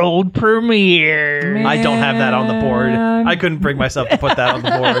world premieres. I don't have that on the board. I couldn't bring myself to put that on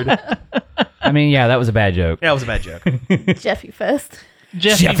the board. I mean, yeah, that was a bad joke. Yeah, it was a bad joke. Jeffy Fest.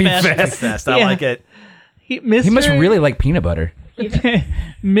 Jeffy Fest. I like it. He must really like peanut butter.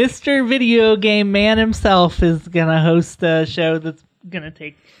 Mr. Video Game Man himself is gonna host a show that's gonna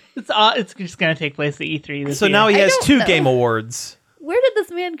take. It's just gonna take place at E3 this So year. now he has don't 2 know. game awards. Where did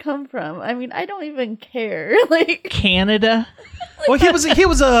this man come from? I mean, I don't even care. Like, Canada. Well, he was a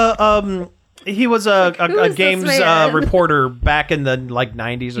Who is this games man? reporter back in the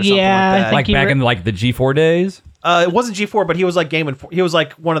 90s or something Yeah, I like that. think Like back in the G4 days? It wasn't G4, but he was like he was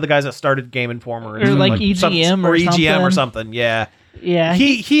like one of the guys that started Game Informer, Or like EGM or EGM or something. something. Yeah, Yeah.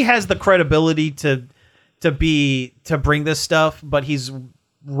 he has the credibility to bring this stuff, but he's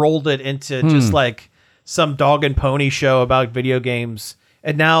rolled it into just like some dog and pony show about video games,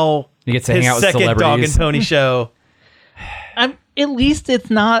 and now He gets to his hang out with second dog and celebrities. pony show. At least it's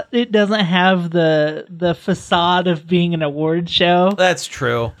not. It doesn't have the facade of being an award show. That's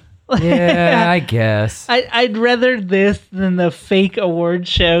true. Yeah, I guess. I'd rather this than the fake award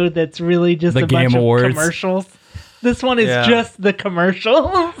show that's really just The a bunch Game Awards. of commercials. This one is Yeah. just the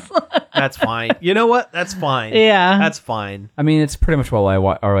commercials. That's fine. You know what? That's fine. Yeah. That's fine. I mean, it's pretty much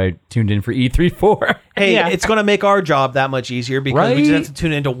what I tuned in for E3 for. Hey, Yeah. it's going to make our job that much easier because we just have to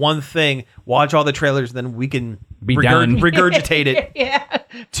tune into one thing, watch all the trailers, then we can Be done. regurgitate it Yeah.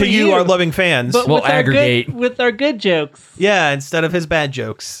 to For you, our loving fans. But We'll with our aggregate. with our good jokes. Yeah, instead of his bad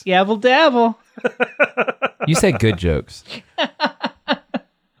jokes. Yabble dabble. You said good jokes.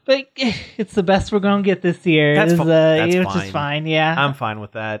 But it's the best we're gonna get this year. That's It's, that's which fine. is fine. Yeah. I'm fine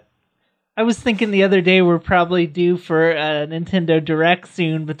with that. I was thinking the other day we're probably due for a Nintendo Direct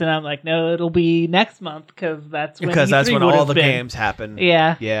soon, but then I'm like, no, it'll be next month because that's when E3 would all have the been. games happen.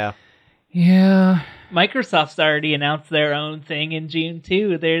 Yeah. Yeah. Yeah. Microsoft's already announced their own thing in June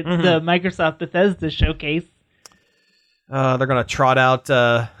too. They're Mm-hmm. the Microsoft Bethesda showcase. They're going to trot out,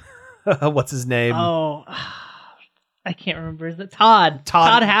 what's his name? Oh, I can't remember. Is it Todd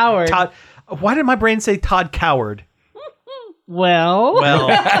Howard? Todd. Why did my brain say Todd Coward? Well,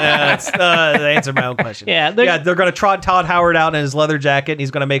 That's to answer my own question. Yeah, they're going to trot Todd Howard out in his leather jacket, and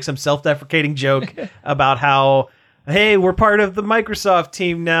he's going to make some self-deprecating joke about how, hey, we're part of the Microsoft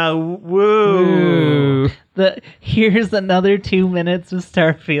team now. Woo! here's another 2 minutes of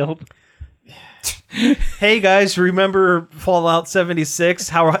Starfield. Hey guys, remember Fallout 76?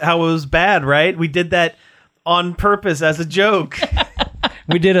 How it was bad, right? We did that on purpose as a joke.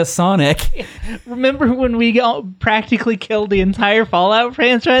 We did a Sonic. Remember when we practically killed the entire Fallout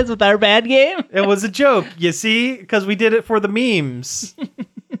franchise with our bad game? It was a joke, you see? Because we did it for the memes.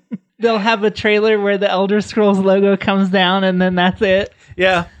 They'll have a trailer where the Elder Scrolls logo comes down, and then that's it.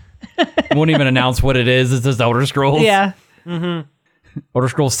 Yeah. Won't even announce what it is. It's just Elder Scrolls. Yeah. Elder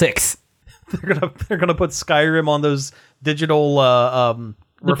Scrolls 6. They're gonna put Skyrim on those digital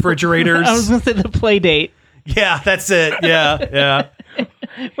refrigerators. I was going to say the play date. Yeah, that's it. Yeah.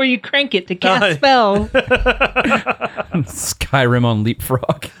 Where you crank it to cast spells. Skyrim on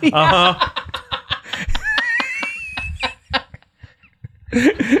Leapfrog.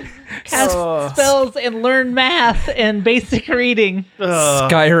 Cast spells and learn math and basic reading.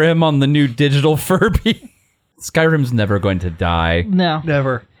 Skyrim on the new digital Furby. Skyrim's never going to die. No.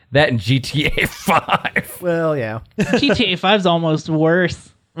 Never. That and GTA 5. Well, yeah. GTA 5's almost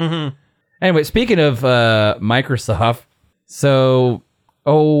worse. Anyway, speaking of Microsoft, so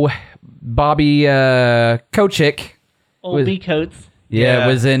Bobby Kotick, Old B Coats.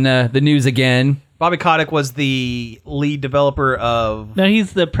 was in the news again. Bobby Kotick was the lead developer of No,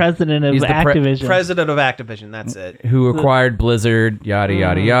 he's the president of He's the Activision. president of Activision. That's it. Who acquired Blizzard, yada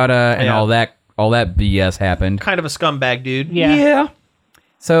yada yada, and Yeah. all all that BS happened. Kind of a scumbag dude. Yeah.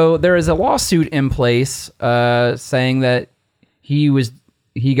 So there is a lawsuit in place saying that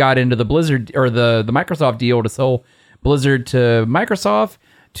he got into the Blizzard or the Microsoft deal to sell Blizzard to Microsoft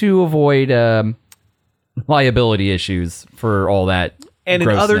to avoid liability issues for all that. And in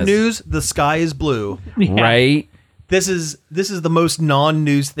other news, the sky is blue. Right? This is the most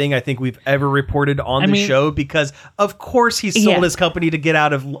non-news thing I think we've ever reported on the show because, of course, he sold his company to get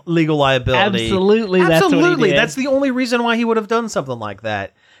out of legal liability. Absolutely. That's the only reason why he would have done something like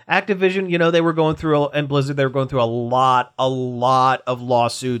that. Activision, they were going through, and Blizzard, they were going through a lot of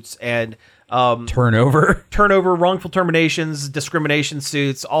lawsuits and turnover, wrongful terminations, discrimination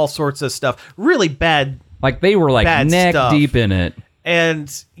suits, all sorts of stuff. Really bad. Like they were like neck stuff. deep in it.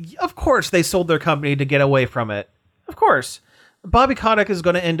 And of course, they sold their company to get away from it. Of course. Bobby Kotick is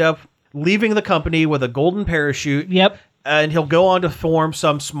going to end up leaving the company with a golden parachute. Yep. And he'll go on to form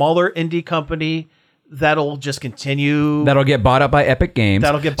some smaller indie company that'll just continue. That'll get bought up by Epic Games. By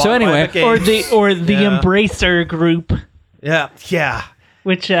Epic Games. Or the Embracer Group. Yeah.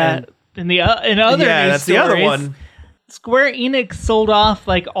 Which in other news that's stories, the other one. Square Enix sold off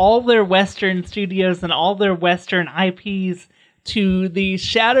like all their Western studios and all their Western IPs to the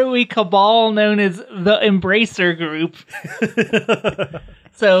shadowy cabal known as the Embracer Group.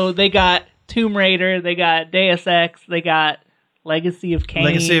 So they got Tomb Raider, they got Deus Ex, they got Legacy of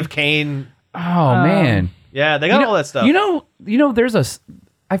Kain. Oh man. Yeah, they got all that stuff. There's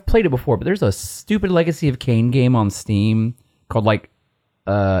I've played it before, but there's a stupid Legacy of Kain game on Steam called like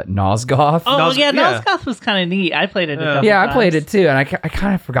Nosgoth. Nosgoth was kind of neat. I played it a couple times. I played it too, and I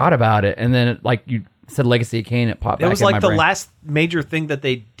kind of forgot about it. And then like you said Legacy of Kain, it popped back in my brain. It was like the last major thing that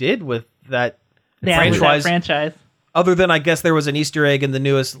they did with that franchise. Other than, I guess, there was an Easter egg in the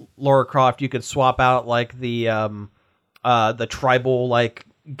newest Lara Croft. You could swap out like the tribal like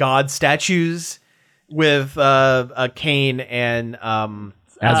god statues with Kain and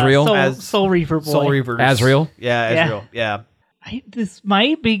Azrael, Soul Reaver boy. Soul Reavers. Azrael. Yeah, Azrael. Yeah. This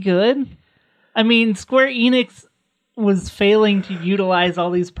might be good. I mean, Square Enix was failing to utilize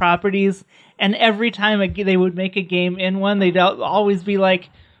all these properties, and every time they would make a game in one, they'd always be like,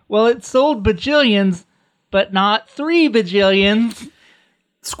 well, it sold bajillions, but not 3 bajillions.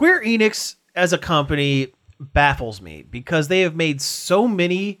 Square Enix as a company baffles me because they have made so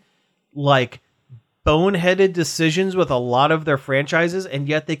many like boneheaded decisions with a lot of their franchises, and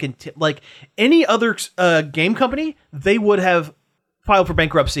yet they can like any other game company, they would have filed for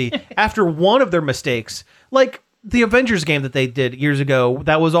bankruptcy after one of their mistakes. Like the Avengers game that they did years ago,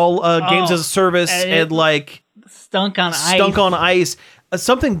 that was all games as a service and like stunk on ice.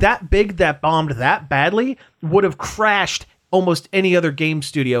 Something that big that bombed that badly would have crashed almost any other game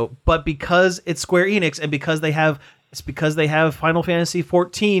studio, but because it's Square Enix and because they have Final Fantasy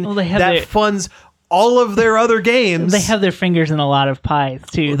 14 that funds all of their other games. They have their fingers in a lot of pies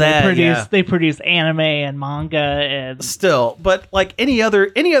too. They produce anime and manga and still, but like any other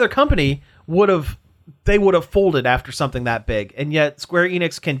company would have folded after something that big, and yet Square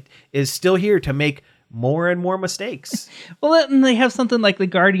Enix is still here to make more and more mistakes. Well, and they have something like the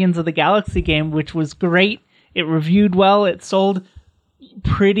Guardians of the Galaxy game, which was great. It reviewed well. It sold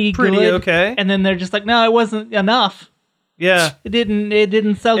pretty good. Okay. And then they're just like, no, it wasn't enough. Yeah. It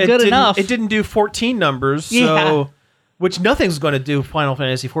didn't sell good enough. It didn't do 14 numbers. So, which nothing's going to do Final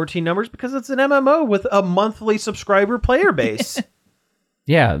Fantasy 14 numbers because it's an MMO with a monthly subscriber player base.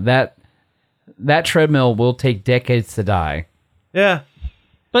 Yeah, that treadmill will take decades to die. Yeah.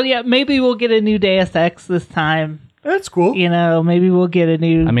 But yeah, maybe we'll get a new Deus Ex this time. That's cool. Maybe we'll get a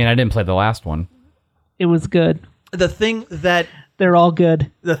new... I mean, I didn't play the last one. It was good. The thing that... They're all good.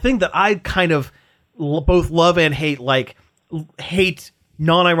 The thing that I kind of both love and hate, like hate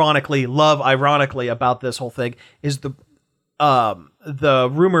non-ironically, love ironically about this whole thing is the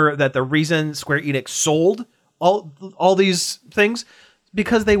rumor that the reason Square Enix sold all these things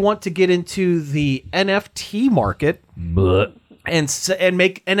because they want to get into the NFT market. But... and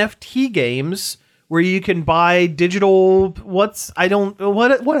make NFT games where you can buy digital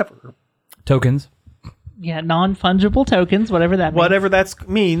whatever tokens. Yeah, non-fungible tokens, whatever that means. Whatever that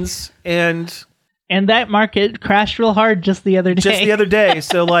means, and that market crashed real hard just the other day.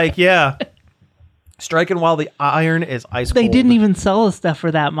 So like, yeah, striking while the iron is ice cold. They didn't even sell the stuff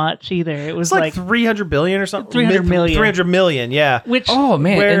for that much either. It was like 300 billion or something. 300 million. 300 million, yeah. Which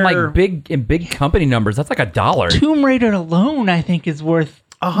and like big company numbers, that's like $1. Tomb Raider alone, I think, is worth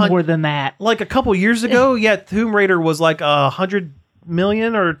more than that. Like a couple years ago, Tomb Raider was like $100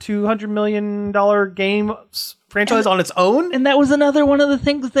 million or $200 million game franchise on its own, and that was another one of the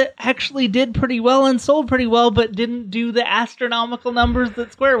things that actually did pretty well and sold pretty well, but didn't do the astronomical numbers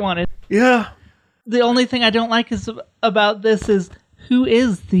that Square wanted. Yeah. The only thing I don't like about this is who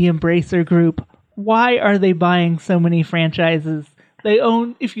is the Embracer Group? Why are they buying so many franchises? They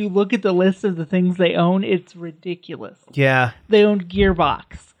own, if you look at the list of the things they own, it's ridiculous. Yeah. They own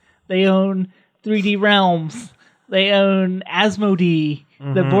Gearbox. They own 3D Realms. They own Asmodee,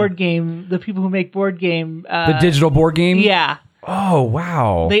 the board game, the people who make board game. The digital board game? Yeah. Oh,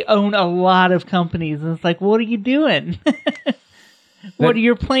 wow. They own a lot of companies. And it's like, what are you doing? What are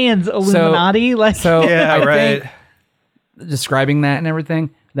your plans, Illuminati? Think describing that and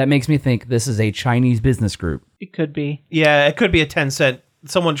everything, that makes me think this is a Chinese business group. It could be. Yeah, it could be a Tencent.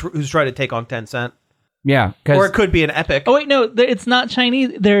 Someone who's trying to take on Tencent. Yeah. Or it could be an Epic. Oh, wait, no. It's not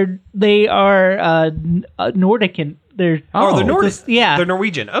Chinese. They are Nordic. And they're Nordic. Yeah. They're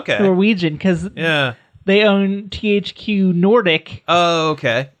Norwegian. Okay. Norwegian, because they own THQ Nordic. Oh,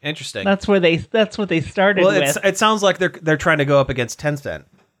 okay. Interesting. That's what they started with. It sounds like they're trying to go up against Tencent.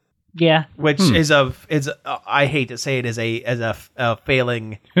 Yeah. Which is I hate to say it, is a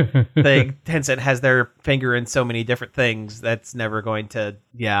failing thing. Tencent has their finger in so many different things that's never going to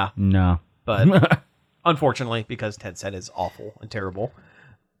No. But unfortunately, because Tencent is awful and terrible.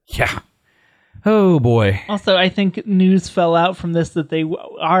 Yeah. Oh boy. Also, I think news fell out from this that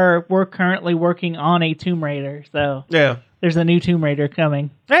we're currently working on a Tomb Raider. So yeah, there's a new Tomb Raider coming.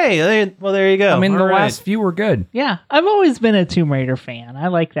 Hey, well there you go. I mean, the last few were good. Yeah, I've always been a Tomb Raider fan. I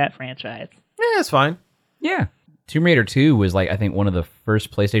like that franchise. Yeah, it's fine. Yeah. Tomb Raider 2 was I think one of the first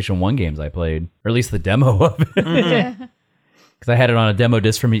PlayStation 1 games I played, or at least the demo of it. Because I had it on a demo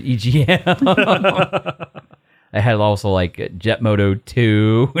disc from EGM. I had also Jet Moto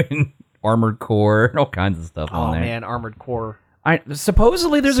 2 and Armored Core and all kinds of stuff on there. Oh man, Armored Core.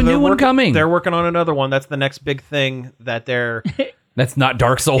 Supposedly there's a new one coming. They're working on another one. That's the next big thing that they're... That's not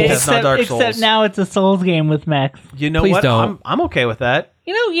Dark Souls. That's not Dark Souls. Except now it's a Souls game with mechs. You know Please what? don't. I'm okay with that.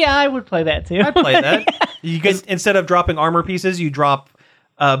 Yeah, I would play that too. I'd play that. You guys, instead of dropping armor pieces, you drop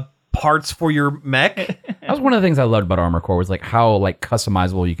parts for your mech. That was one of the things I loved about Armored Core was how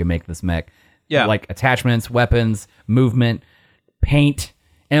customizable you can make this mech. Yeah. Attachments, weapons, movement, paint,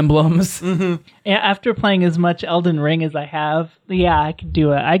 emblems. Mm-hmm. Yeah, after playing as much Elden Ring as I have, I could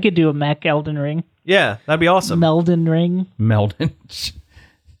do a mech Elden Ring. Yeah, that'd be awesome. Meldon Ring. Meldon.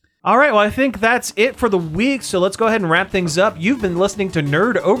 All right, well, I think that's it for the week, so let's go ahead and wrap things up. You've been listening to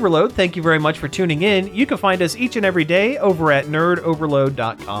Nerd Overload. Thank you very much for tuning in. You can find us each and every day over at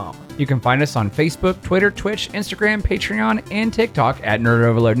nerdoverload.com. You can find us on Facebook, Twitter, Twitch, Instagram, Patreon, and TikTok at Nerd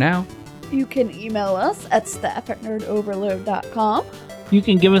Overload Now. You can email us at staff@nerdoverload.com. You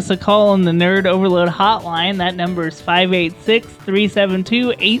can give us a call on the Nerd Overload hotline. That number is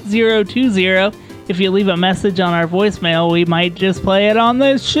 586-372-8020. If you leave a message on our voicemail, we might just play it on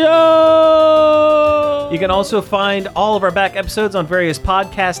the show. You can also find all of our back episodes on various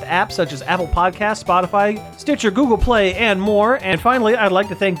podcast apps such as Apple Podcasts, Spotify, Stitcher, Google Play, and more. And finally, I'd like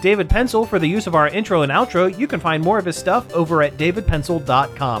to thank David Pencil for the use of our intro and outro. You can find more of his stuff over at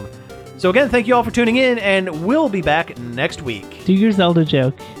davidpencil.com. So again, thank you all for tuning in, and we'll be back next week. Do your Zelda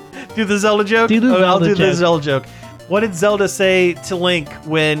joke. Do the Zelda joke? I'll do the Zelda joke. What did Zelda say to Link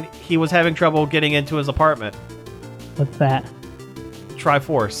when he was having trouble getting into his apartment? What's that?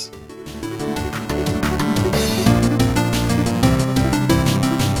 Triforce.